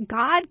Testament,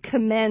 God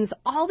commends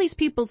all these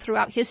people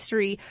throughout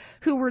history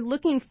who were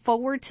looking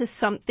forward to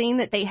something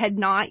that they had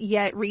not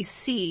yet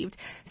received,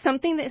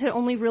 something that had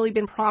only really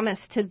been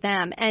promised to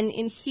them. And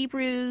in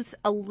Hebrews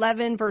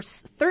 11, verse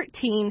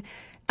 13,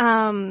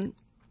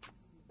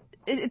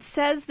 it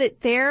says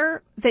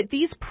that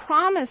these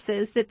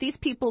promises, that these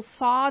people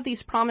saw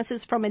these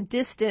promises from a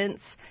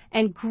distance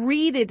and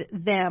greeted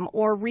them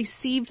or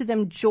received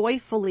them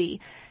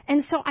joyfully.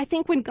 And so I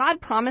think when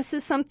God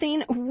promises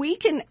something, we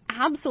can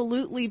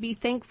absolutely be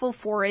thankful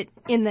for it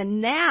in the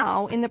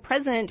now, in the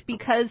present,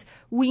 because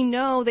we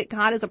know that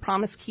God is a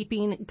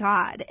promise-keeping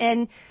God.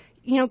 And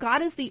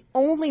God is the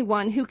only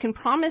one who can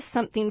promise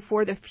something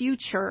for the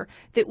future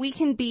that we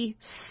can be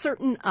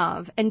certain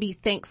of and be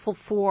thankful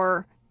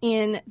for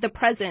in the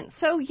present.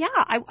 So, yeah,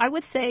 I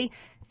would say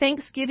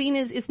Thanksgiving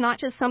is not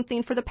just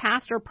something for the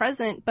past or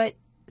present, but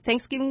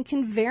Thanksgiving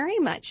can very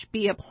much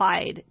be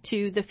applied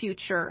to the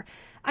future.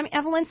 I mean,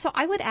 Evelyn, so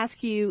I would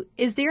ask you,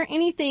 is there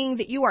anything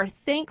that you are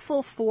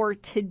thankful for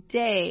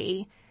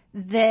today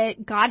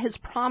that God has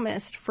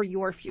promised for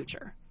your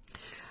future?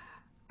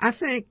 I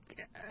think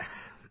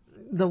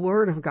the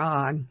Word of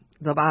God,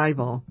 the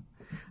Bible,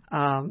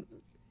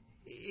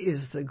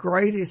 is the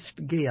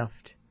greatest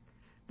gift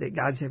that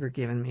God's ever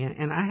given me.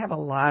 And I have a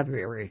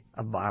library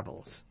of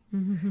Bibles.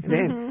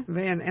 And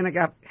Van, and I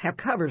have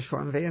covers for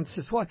them. Van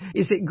says, "What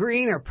is it,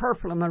 green or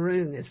purple or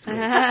maroon this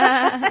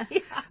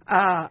week?"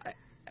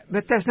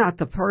 But that's not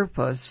the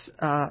purpose.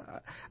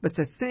 But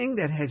the thing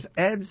that has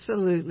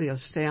absolutely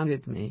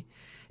astounded me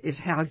is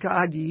how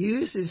God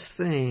uses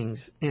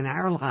things in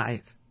our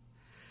life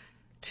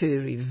to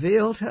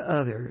reveal to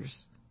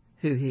others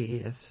who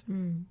He is.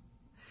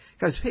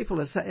 Because people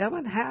will say,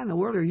 "Evan, how in the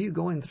world are you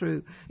going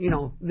through,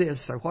 this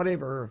or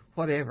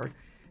whatever.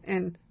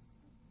 And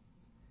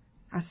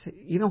I said,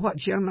 you know what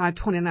Jeremiah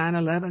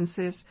 29:11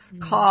 says?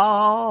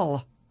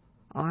 Call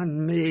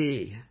on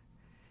me,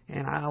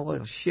 and I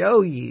will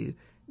show you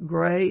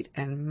great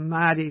and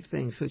mighty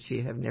things which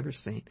you have never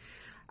seen.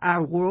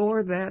 I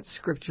wore that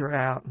scripture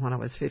out when I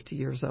was 50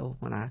 years old,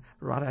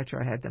 right after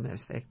I had the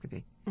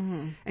mastectomy.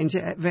 And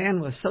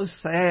Van was so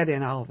sad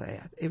in all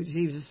that. He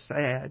was just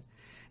sad.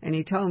 And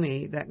he told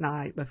me that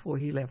night before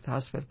he left the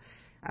hospital,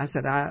 I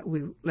said,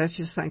 let's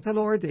just thank the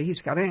Lord that He's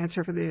got an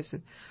answer for this.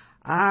 And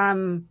I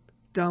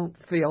don't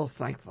feel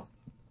thankful.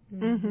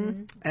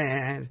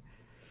 And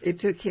it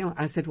took him,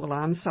 I said, well,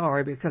 I'm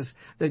sorry, because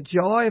the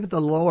joy of the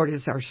Lord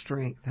is our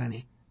strength,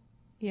 honey.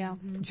 Yeah.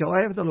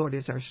 Joy of the Lord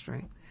is our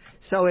strength.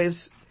 So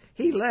as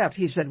he left,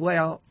 he said,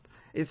 well,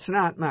 it's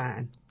not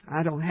mine.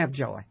 I don't have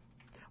joy.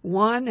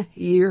 1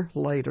 year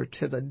later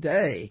to the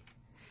day,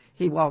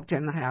 he walked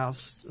in the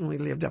house, and we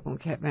lived up on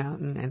Cat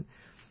Mountain, and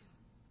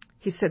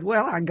he said,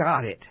 well, I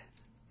got it.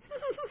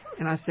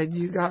 And I said,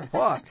 you got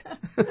what?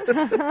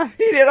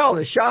 He did all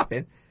the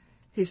shopping.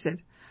 He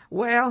said,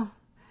 well,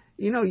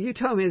 you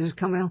told me there's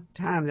coming a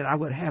time that I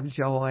would have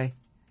joy.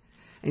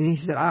 And he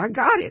said, I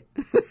got it.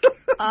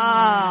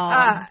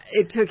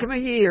 It took him a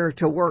year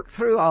to work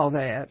through all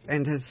that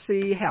and to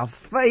see how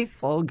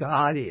faithful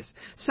God is.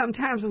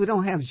 Sometimes we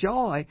don't have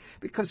joy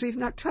because we've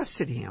not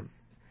trusted Him.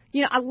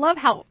 I love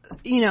how,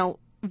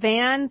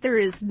 Van, there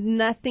is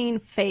nothing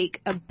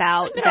fake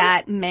about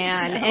that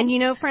man. No.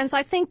 And, friends,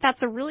 I think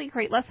that's a really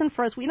great lesson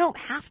for us. We don't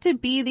have to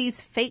be these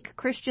fake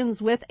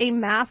Christians with a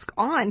mask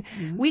on.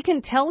 We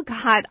can tell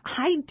God,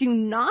 I do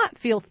not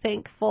feel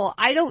thankful.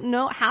 I don't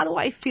know. How do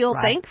I feel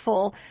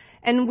thankful?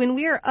 And when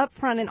we are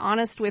upfront and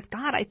honest with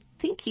God, I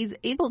think He's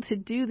able to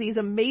do these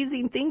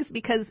amazing things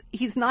because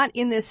He's not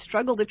in this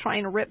struggle to try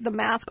and rip the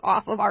mask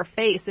off of our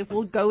face if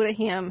we'll go to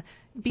Him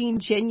being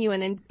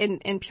genuine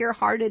and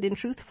pure-hearted and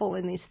truthful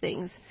in these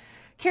things.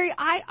 Carrie,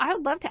 I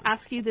would love to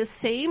ask you the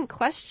same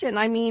question.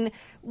 I mean,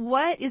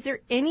 is there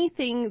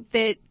anything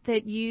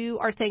that you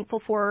are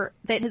thankful for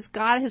that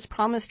God has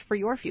promised for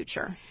your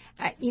future?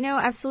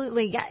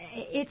 Absolutely.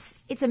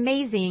 It's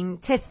amazing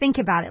to think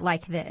about it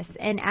like this.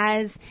 And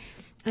as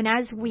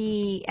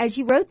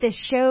you wrote this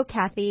show,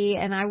 Kathy,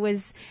 and I was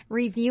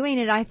reviewing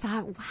it, I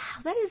thought,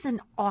 wow, that is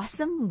an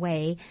awesome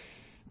way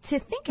to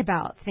think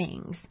about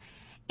things.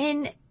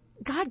 And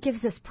God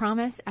gives us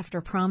promise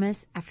after promise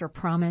after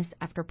promise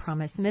after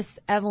promise. Miss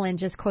Evelyn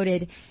just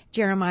quoted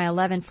Jeremiah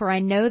 11, "For I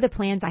know the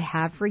plans I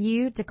have for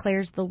you,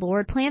 declares the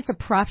Lord, plans to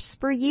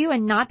prosper you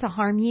and not to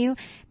harm you,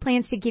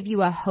 plans to give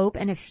you a hope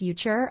and a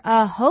future."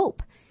 A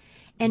hope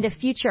and a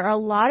future. A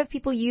lot of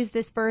people use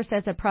this verse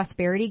as a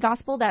prosperity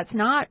gospel. That's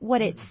not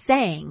what it's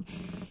saying.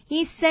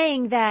 He's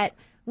saying that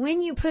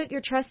when you put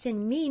your trust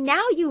in me,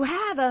 now you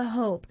have a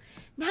hope.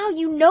 Now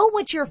you know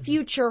what your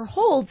future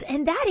holds,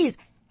 and that is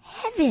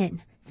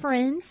heaven.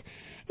 Friends,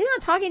 he's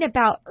not talking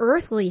about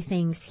earthly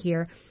things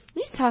here.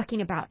 He's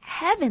talking about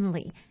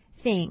heavenly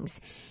things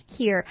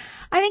here.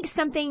 I think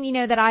something,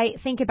 that I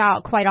think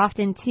about quite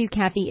often too,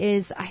 Kathy,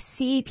 is I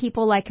see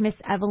people like Miss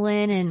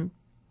Evelyn and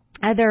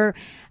other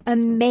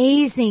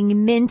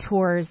amazing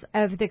mentors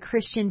of the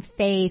Christian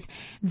faith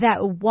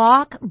that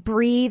walk,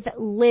 breathe,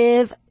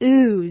 live,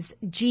 ooze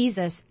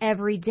Jesus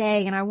every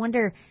day. And I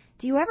wonder,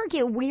 do you ever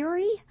get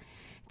weary?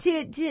 Do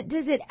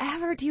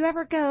you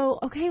ever go,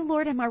 okay,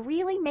 Lord, am I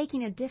really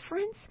making a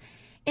difference?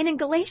 And in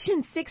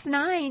Galatians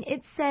 6:9,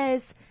 it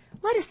says,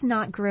 let us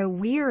not grow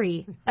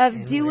weary of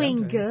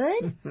doing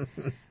good,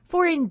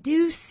 for in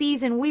due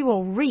season we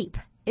will reap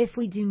if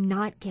we do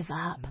not give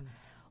up.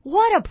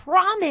 What a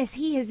promise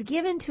he has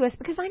given to us,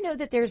 because I know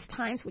that there's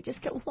times we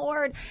just go,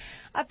 Lord,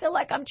 I feel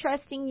like I'm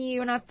trusting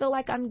you and I feel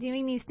like I'm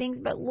doing these things,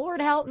 but Lord,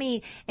 help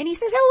me. And he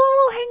says,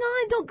 oh, hang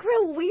on, don't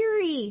grow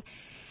weary.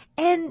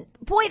 And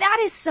boy, that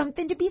is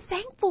something to be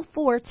thankful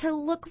for, to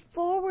look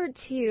forward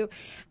to.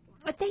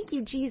 Thank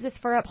you, Jesus,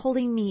 for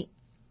upholding me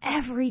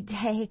every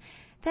day,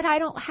 that I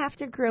don't have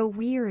to grow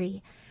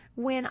weary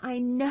when I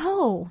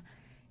know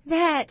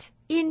that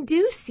in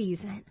due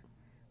season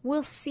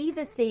we'll see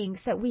the things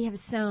that we have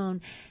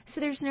sown.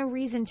 So there's no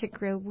reason to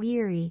grow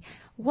weary.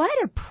 What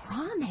a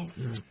promise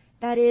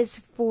that is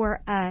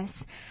for us.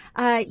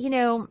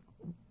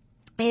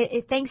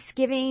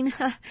 Thanksgiving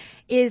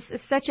is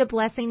such a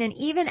blessing. And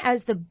even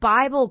as the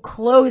Bible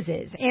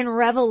closes in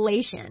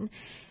Revelation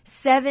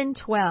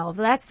 7:12,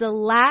 that's the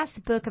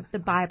last book of the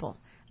Bible.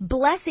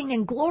 Blessing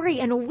and glory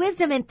and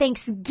wisdom and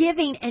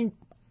thanksgiving and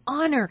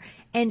honor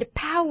and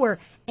power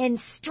and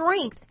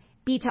strength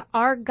be to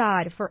our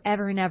God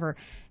forever and ever.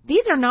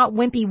 These are not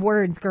wimpy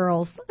words,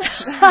 girls.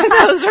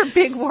 Those are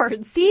big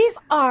words. These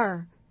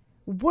are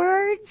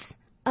words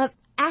of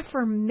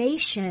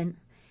affirmation.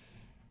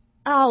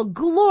 Oh,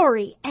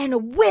 glory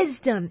and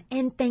wisdom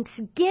and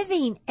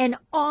thanksgiving and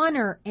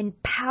honor and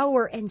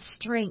power and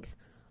strength.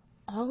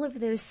 All of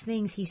those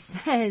things, he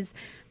says,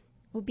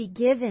 will be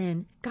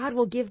given. God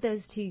will give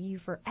those to you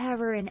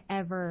forever and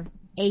ever.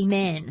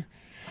 Amen.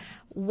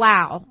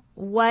 Wow.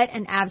 What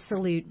an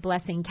absolute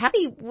blessing.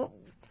 Kathy,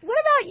 what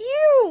about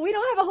you? We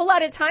don't have a whole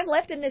lot of time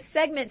left in this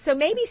segment, so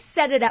maybe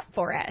set it up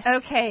for us.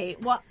 Okay.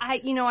 Well, I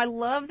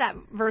love that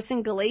verse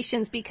in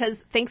Galatians, because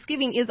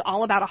Thanksgiving is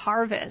all about a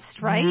harvest,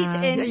 right?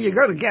 And you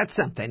go to get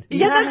something.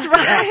 Yeah, that's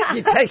right. Yeah,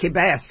 you take your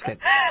basket.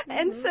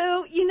 And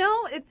so,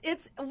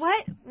 it's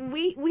what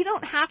we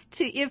don't have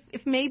to,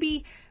 if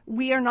maybe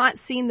we are not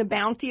seeing the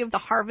bounty of the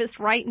harvest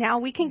right now,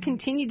 we can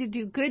continue to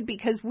do good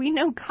because we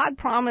know God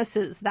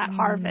promises that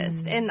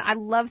harvest. And I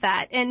love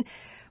that. And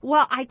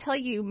well, I tell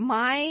you,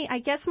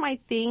 I guess my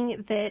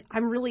thing that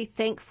I'm really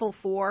thankful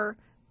for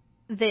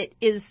that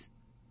is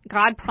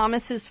God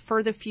promises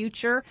for the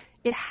future,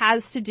 it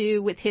has to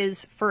do with his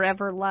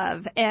forever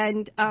love.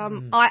 And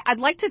I'd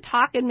like to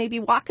talk and maybe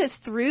walk us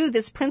through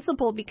this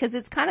principle, because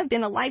it's kind of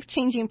been a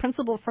life-changing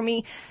principle for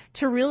me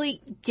to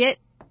really get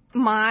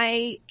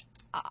my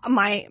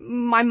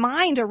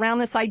mind around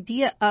this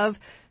idea of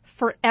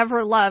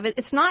forever love.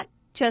 It's not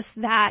just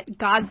that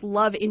God's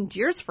love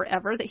endures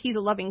forever, that he's a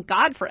loving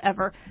God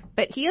forever,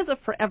 but he has a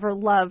forever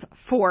love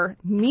for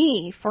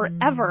me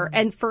forever.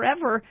 And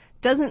forever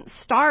doesn't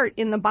start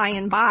in the by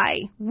and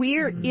by.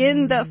 We're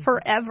in the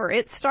forever.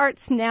 It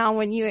starts now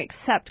when you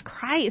accept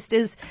Christ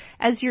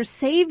as your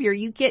Savior.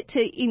 You get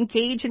to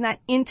engage in that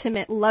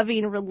intimate,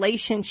 loving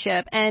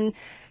relationship. And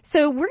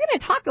so we're going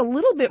to talk a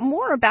little bit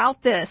more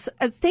about this.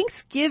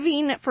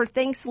 Thanksgiving for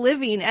thanks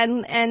living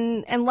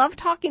and love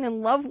talking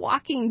and love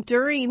walking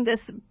during this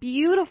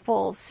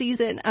beautiful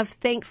season of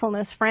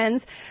thankfulness,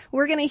 friends.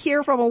 We're going to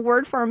hear from a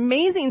word for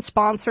amazing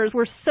sponsors.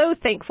 We're so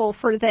thankful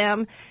for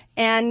them.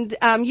 And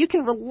you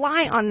can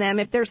rely on them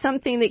if there's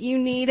something that you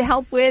need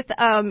help with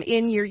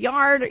in your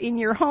yard, in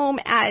your home,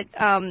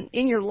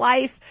 in your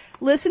life.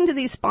 Listen to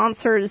these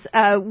sponsors.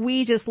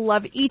 We just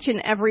love each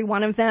and every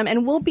one of them.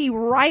 And we'll be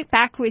right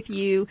back with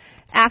you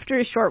after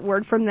a short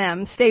word from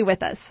them. Stay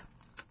with us.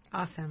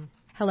 Awesome.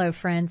 Hello,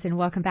 friends, and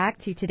welcome back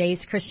to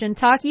today's Christian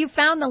Talk. You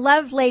found the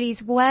Love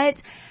Ladies. What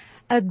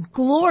a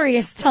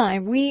glorious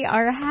time we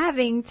are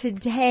having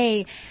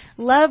today.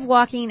 Love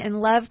walking and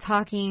love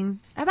talking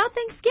about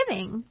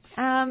Thanksgiving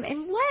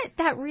and what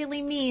that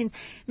really means.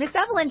 Miss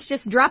Evelyn's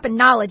just dropping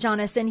knowledge on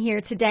us in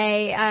here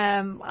today.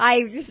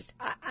 I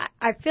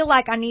feel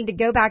like I need to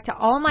go back to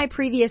all my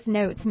previous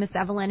notes, Miss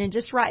Evelyn, and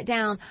just write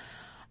down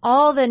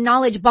all the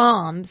knowledge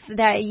bombs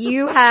that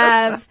you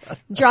have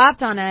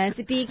dropped on us,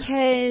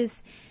 because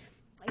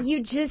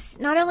you just,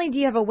 not only do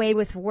you have a way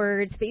with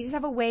words, but you just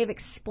have a way of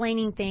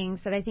explaining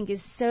things that I think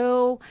is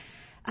so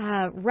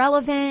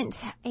relevant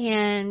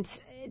and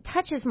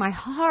touches my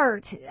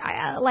heart.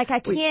 I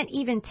can't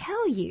even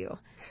tell you.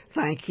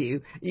 Thank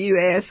you. You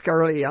asked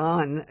early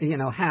on,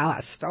 how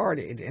I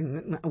started,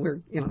 and we're,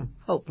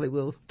 hopefully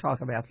we'll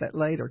talk about that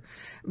later.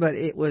 But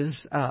it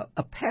was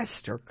a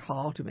pastor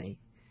called me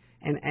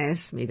and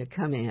asked me to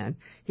come in.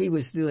 He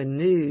was doing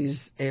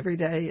news every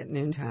day at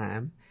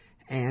noontime,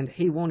 and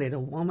he wanted a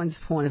woman's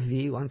point of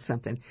view on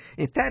something.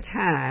 At that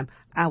time,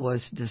 I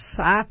was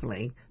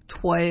discipling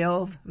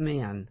 12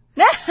 men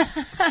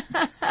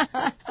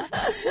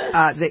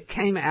that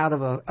came out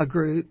of a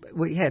group.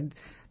 We had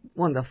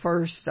one of the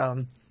first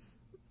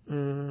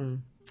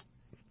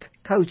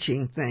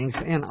coaching things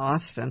in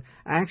Austin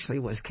actually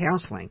was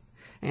counseling,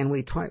 and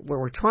we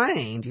were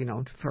trained,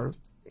 for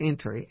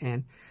entry,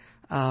 and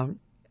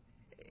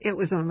it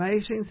was an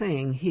amazing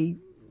thing.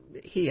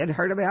 He had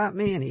heard about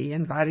me, and he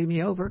invited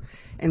me over,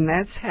 and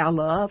that's how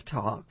Love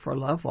Talk for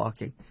Love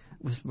Walking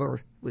was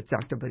birthed with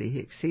Dr. Buddy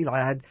Hicks. He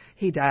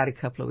died a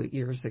couple of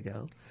years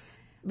ago,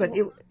 but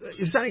it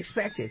was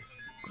unexpected.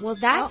 Well,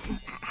 that's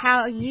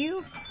how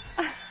you.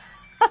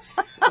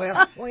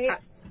 Well,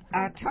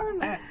 I turned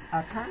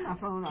my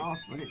phone off,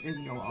 but it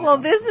didn't go off.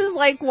 Well, this is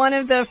like one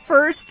of the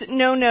first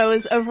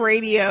no-nos of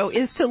radio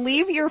is to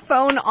leave your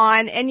phone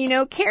on. And,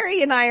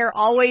 Carrie and I are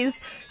always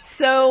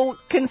so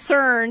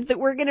concerned that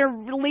we're going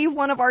to leave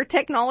one of our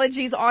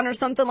technologies on or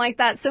something like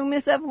that. So,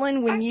 Miss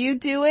Evelyn, when you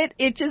do it,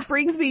 it just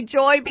brings me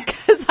joy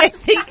because I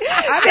think,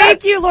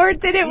 thank you,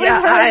 Lord, that it was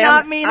her,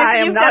 not me. I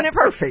am not it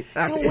perfect.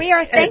 We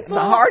are thankful.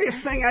 The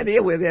hardest thing I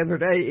deal with every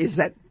day is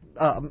that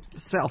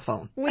cell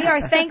phone. We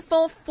are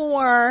thankful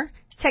for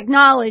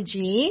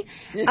technology,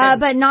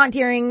 but not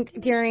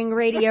during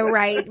radio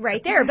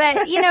right there.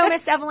 But,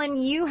 Miss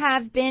Evelyn, you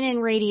have been in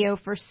radio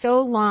for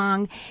so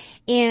long.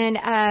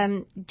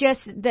 And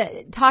just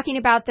talking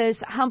about those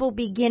humble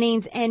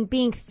beginnings and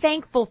being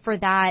thankful for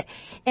that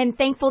and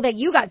thankful that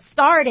you got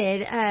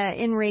started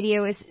in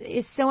radio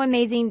is so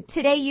amazing.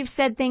 Today you've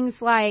said things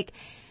like,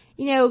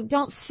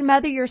 don't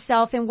smother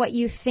yourself in what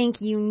you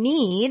think you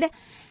need.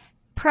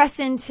 Press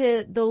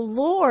into the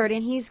Lord,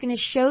 and He's going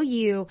to show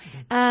you.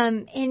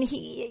 And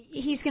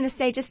He's going to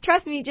say, just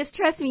trust me.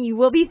 You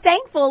will be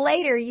thankful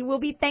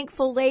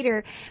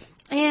later.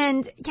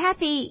 And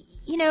Kathy,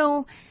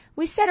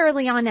 we said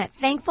early on that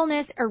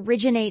thankfulness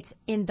originates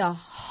in the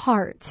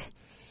heart.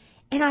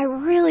 And I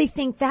really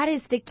think that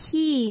is the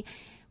key.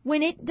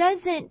 When it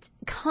doesn't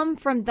come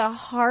from the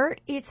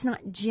heart, it's not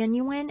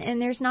genuine,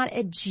 and there's not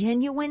a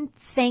genuine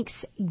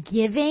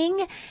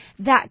thanksgiving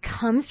that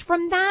comes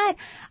from that.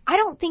 I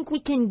don't think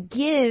we can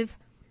give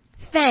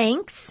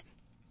thanks,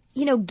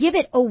 give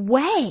it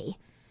away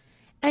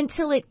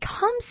until it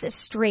comes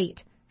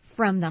straight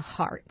from the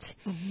heart.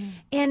 Mm-hmm.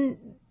 And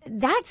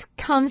that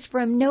comes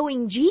from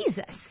knowing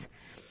Jesus.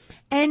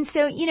 And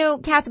so,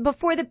 Kath,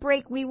 before the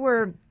break, we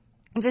were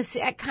just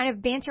kind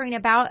of bantering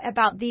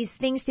about these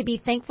things to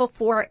be thankful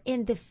for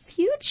in the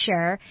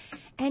future.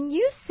 And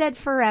you said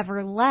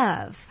forever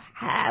love.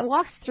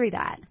 Walk us through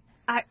that.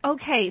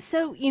 Okay,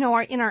 so, in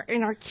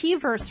our key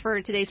verse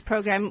for today's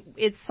program,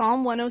 it's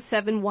Psalm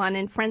 107:1.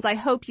 And friends, I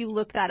hope you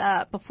look that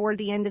up before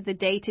the end of the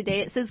day today.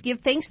 It says, give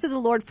thanks to the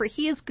Lord, for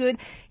He is good.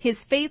 His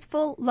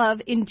faithful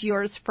love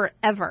endures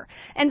forever.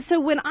 And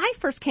so when I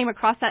first came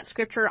across that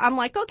scripture, I'm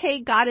like,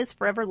 okay, God is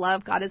forever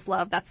love. God is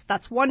love.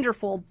 That's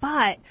wonderful.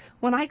 But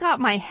when I got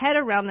my head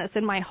around this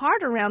and my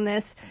heart around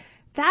this,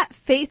 that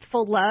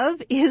faithful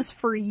love is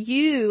for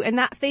you, and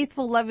that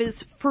faithful love is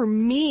for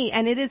me,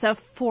 and it is a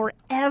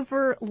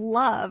forever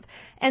love.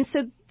 And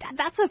so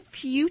that's a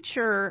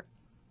future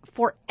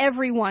for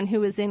everyone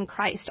who is in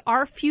Christ.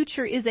 Our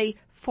future is a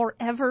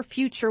forever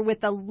future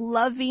with a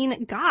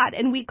loving God,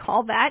 and we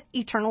call that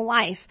eternal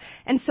life.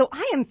 And so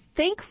I am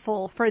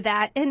thankful for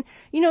that. And,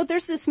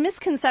 there's this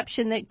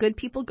misconception that good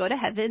people go to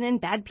heaven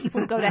and bad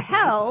people go to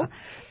hell,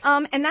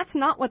 and that's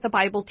not what the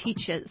Bible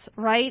teaches,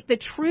 right? The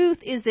truth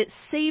is that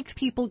saved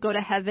people go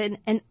to heaven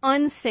and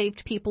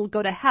unsaved people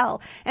go to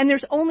hell. And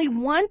there's only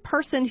one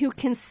person who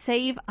can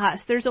save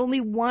us. There's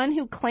only one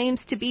who claims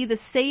to be the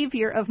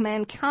Savior of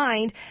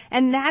mankind,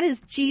 and that is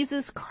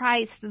Jesus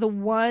Christ, the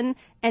one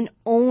and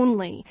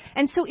only.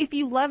 And so if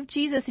you love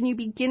Jesus and you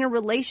begin a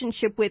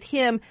relationship with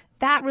Him,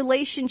 that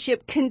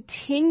relationship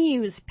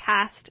continues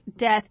past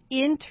death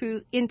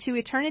into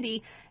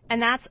eternity,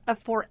 and that's a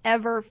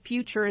forever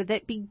future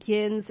that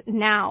begins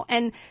now.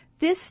 And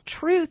this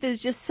truth is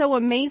just so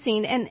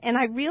amazing, and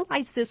I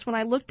realized this when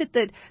I looked at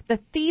the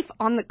thief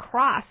on the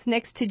cross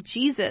next to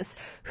Jesus,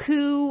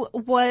 who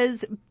was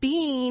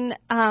being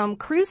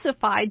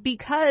crucified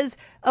because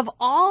of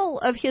all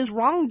of his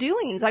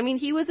wrongdoings. I mean,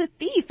 he was a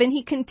thief, and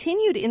he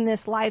continued in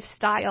this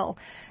lifestyle.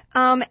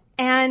 But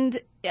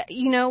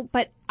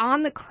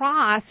on the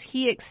cross,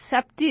 he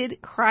accepted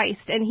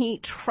Christ and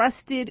he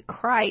trusted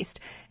Christ.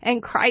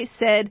 And Christ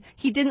said,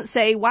 he didn't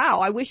say,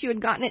 wow, I wish you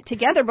had gotten it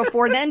together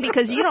before then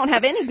because you don't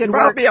have any good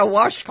work. Probably a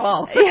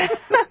washcloth.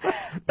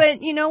 But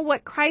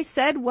what Christ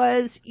said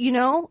was,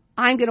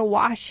 I'm going to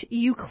wash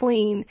you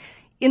clean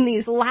in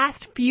these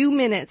last few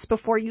minutes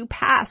before you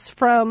pass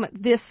from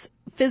this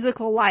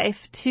physical life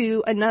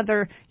to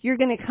another. You're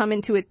going to come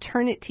into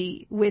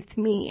eternity with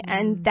me.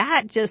 And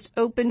that just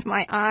opened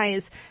my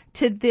eyes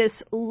to this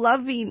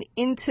loving,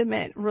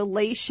 intimate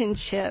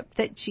relationship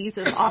that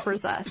Jesus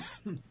offers us.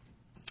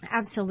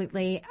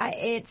 Absolutely.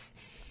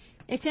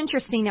 It's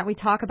interesting that we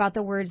talk about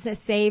the words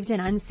saved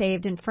and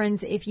unsaved. And friends,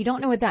 if you don't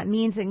know what that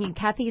means, and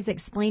Kathy's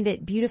explained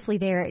it beautifully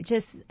there, it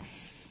just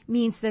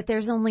means that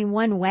there's only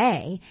one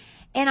way.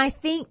 And I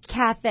think,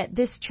 Kath, that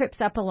this trips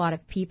up a lot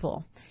of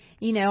people.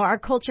 Our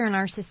culture and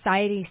our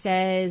society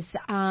says,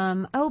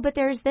 but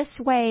there's this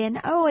way, and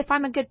if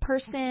I'm a good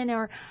person,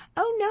 or,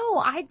 no,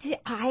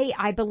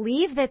 I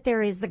believe that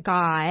there is a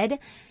God,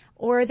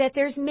 or that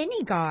there's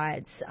many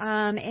gods,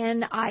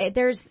 and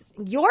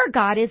your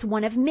God is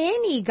one of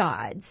many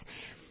gods.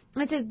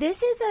 And so this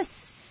is a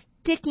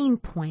sticking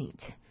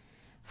point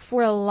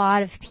for a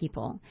lot of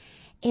people.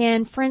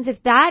 And friends,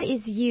 if that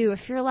is you,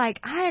 if you're like,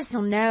 I just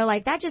don't know,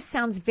 that just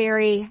sounds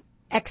very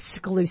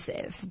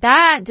exclusive.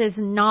 That does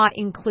not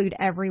include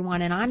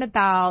everyone, and I'm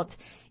about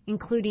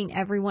including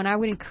everyone. I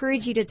would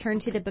encourage you to turn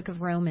to the book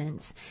of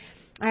Romans.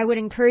 I would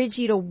encourage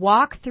you to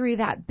walk through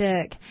that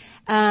book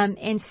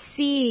and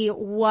see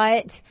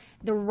what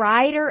the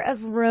writer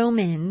of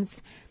Romans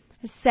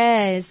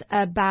says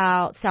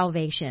about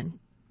salvation.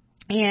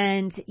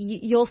 And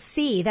you'll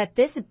see that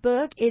this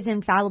book is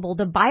infallible.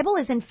 The Bible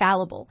is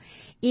infallible.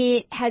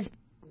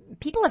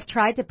 People have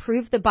tried to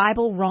prove the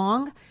Bible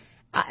wrong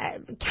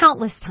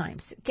countless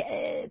times,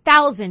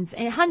 thousands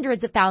and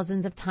hundreds of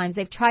thousands of times.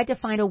 They've tried to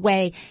find a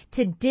way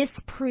to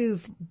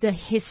disprove the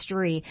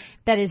history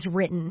that is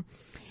written.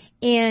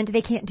 And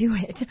they can't do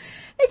it.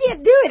 They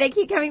can't do it. They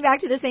keep coming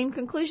back to the same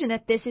conclusion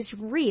that this is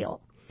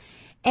real.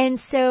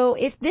 And so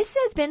if this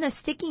has been a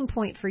sticking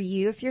point for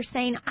you, if you're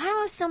saying,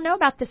 I still know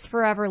about this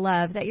forever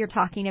love that you're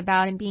talking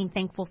about and being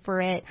thankful for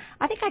it,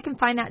 I think I can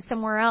find that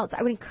somewhere else.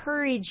 I would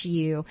encourage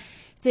you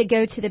to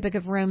go to the book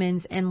of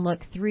Romans and look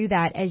through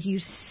that as you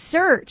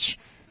search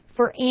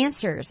for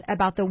answers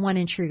about the one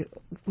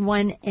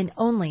and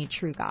only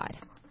true God.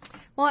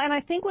 Well, and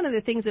I think one of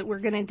the things that we're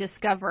going to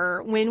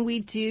discover when we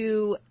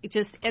do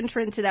just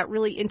enter into that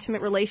really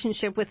intimate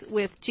relationship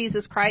with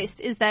Jesus Christ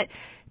is that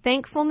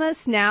thankfulness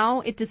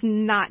now, it does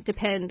not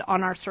depend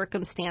on our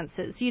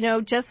circumstances. You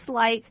know, just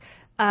like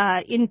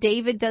in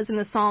David does in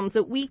the Psalms,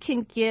 that we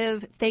can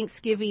give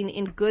thanksgiving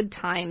in good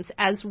times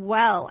as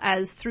well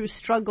as through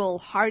struggle,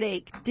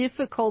 heartache,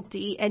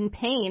 difficulty, and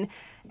pain.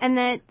 And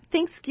that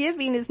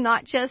Thanksgiving is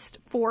not just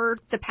for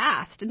the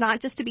past,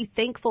 not just to be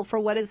thankful for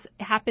what has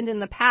happened in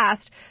the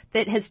past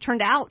that has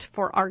turned out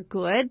for our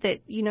good, that,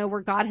 you know, where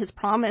God has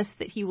promised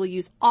that He will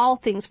use all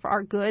things for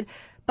our good,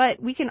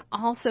 but we can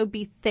also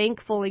be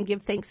thankful and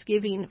give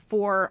thanksgiving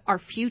for our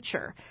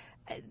future.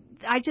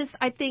 I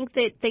think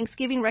that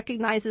Thanksgiving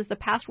recognizes the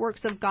past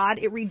works of God.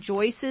 It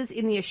rejoices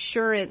in the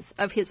assurance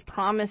of His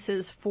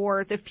promises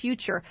for the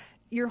future.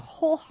 Your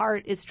whole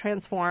heart is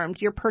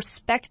transformed. Your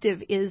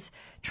perspective is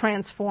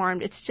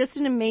transformed. It's just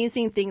an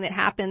amazing thing that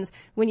happens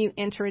when you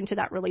enter into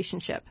that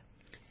relationship.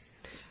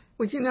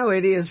 Well, you know,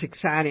 it is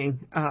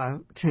exciting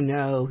to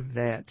know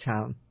that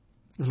the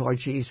Lord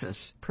Jesus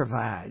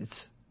provides.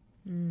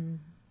 I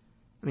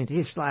mean,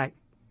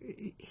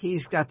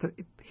 He's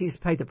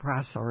paid the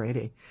price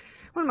already.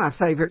 One of my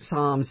favorite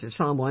Psalms is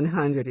Psalm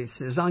 100. It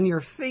says, on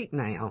your feet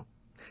now,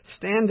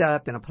 stand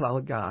up and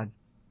applaud God.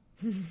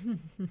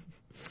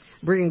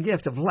 Bring a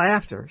gift of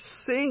laughter.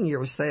 Sing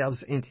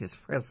yourselves into His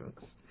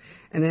presence.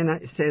 And then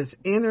it says,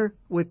 enter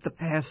with the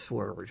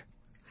password.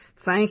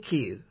 Thank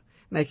you.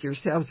 Make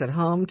yourselves at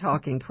home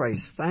talking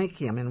praise. Thank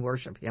Him and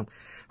worship Him.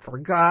 For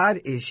God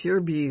is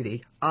your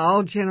beauty,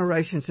 all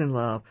generations in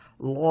love,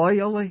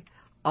 loyally,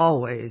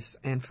 always,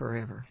 and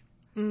forever.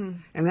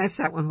 And that's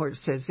that one where it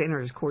says, enter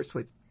His courts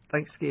with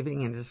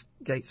thanksgiving and His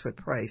gates with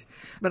praise.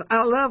 But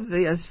I love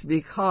this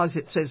because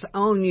it says,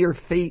 on your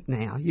feet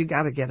now. You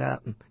got to get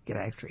up and get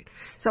after it.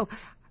 So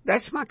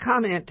that's my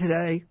comment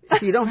today.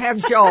 If you don't have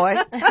joy,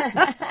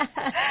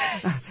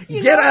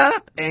 get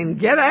up and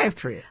get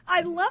after it.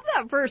 I love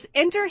that verse.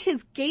 Enter His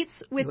gates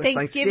with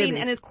thanksgiving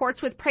and His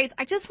courts with praise.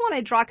 I just want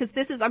to draw, because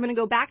I'm going to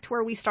go back to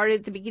where we started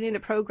at the beginning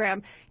of the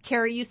program.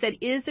 Carrie, you said,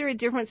 is there a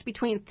difference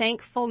between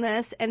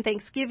thankfulness and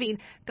thanksgiving?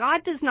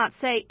 God does not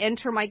say,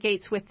 enter my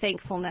gates with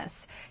thankfulness.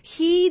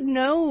 He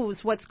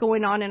knows what's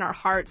going on in our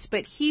hearts,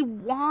 but He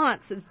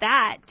wants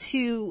that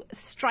to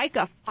strike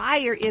a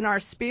fire in our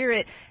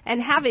spirit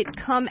and have it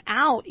come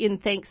out in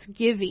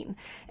thanksgiving.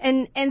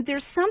 And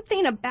there's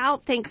something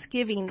about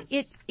thanksgiving.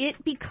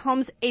 It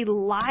becomes a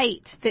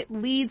light that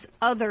leads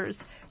others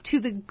to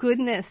the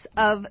goodness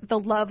of the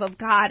love of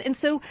God. And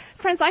so,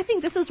 friends, I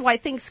think this is why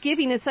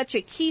Thanksgiving is such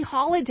a key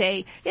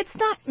holiday. It's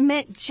not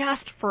meant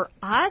just for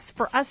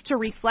us to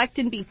reflect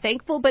and be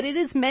thankful, but it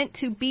is meant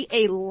to be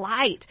a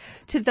light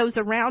to those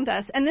around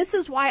us. And this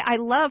is why I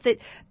love that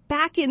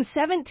back in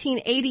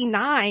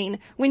 1789,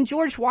 when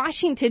George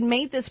Washington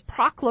made this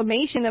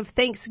proclamation of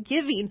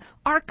Thanksgiving,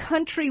 our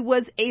country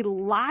was a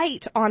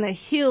light on a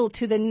hill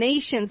to the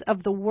nations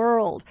of the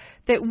world,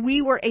 that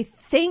we were a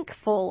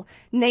thankful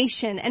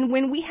nation. And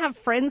when we have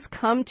friends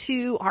come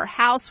to our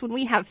house, when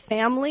we have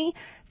family,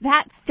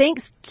 that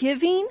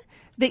Thanksgiving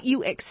that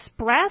you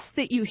express,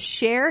 that you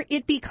share,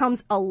 it becomes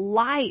a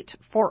light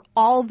for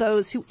all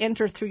those who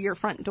enter through your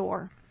front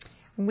door.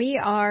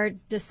 We are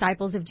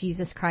disciples of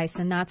Jesus Christ,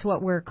 and that's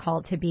what we're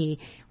called to be.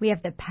 We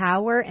have the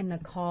power and the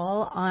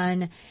call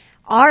on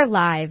our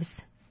lives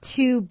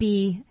to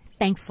be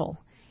thankful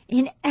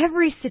in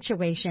every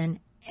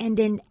situation and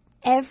in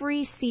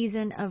every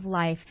season of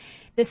life.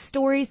 The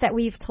stories that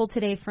we've told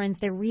today, friends,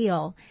 they're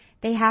real.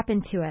 They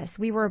happened to us.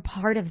 We were a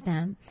part of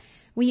them.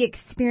 We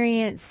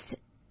experienced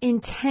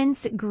intense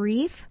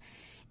grief,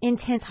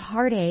 intense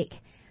heartache,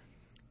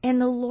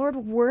 and the Lord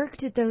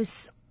worked those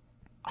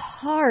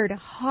hard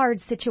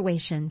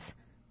situations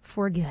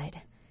for good.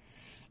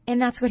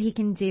 And that's what He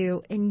can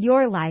do in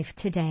your life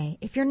today.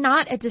 If you're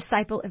not a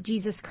disciple of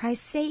Jesus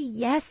Christ, say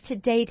yes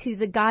today to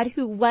the God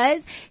who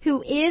was,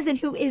 who is, and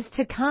who is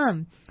to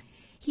come.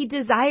 He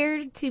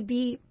desires to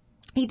be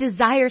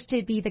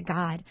the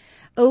God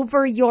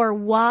over your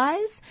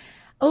was,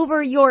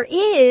 over your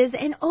is,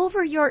 and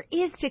over your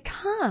is to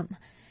come.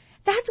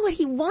 That's what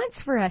He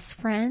wants for us,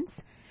 friends.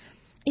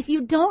 if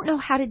you don't know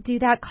how to do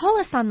that, call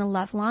us on the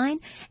Love Line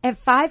at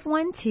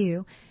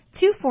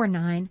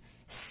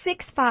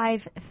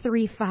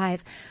 512-249-6535.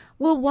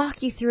 We'll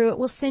walk you through it.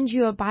 We'll send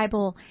you a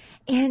Bible.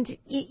 And,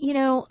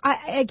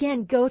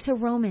 again, go to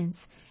Romans.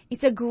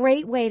 It's a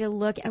great way to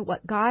look at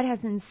what God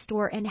has in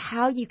store and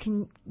how you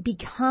can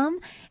become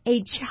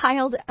a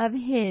child of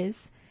His.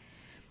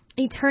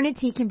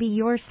 Eternity can be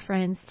yours,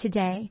 friends,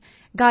 today.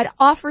 God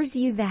offers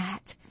you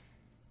that.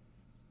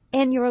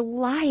 And your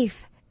life,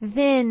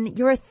 then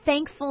your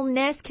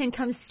thankfulness can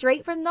come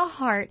straight from the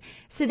heart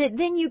so that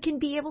then you can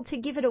be able to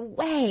give it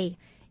away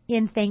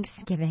in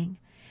thanksgiving.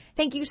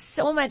 Thank you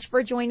so much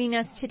for joining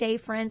us today,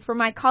 friends. For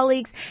my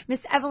colleagues, Miss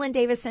Evelyn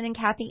Davison and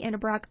Kathy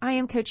Innebrock, I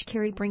am Coach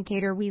Carrie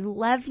Brinkater. We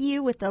love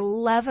you with the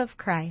love of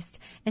Christ.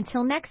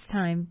 Until next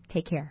time,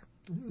 take care.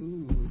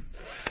 Ooh.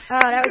 Oh,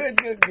 that was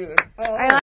good. Oh.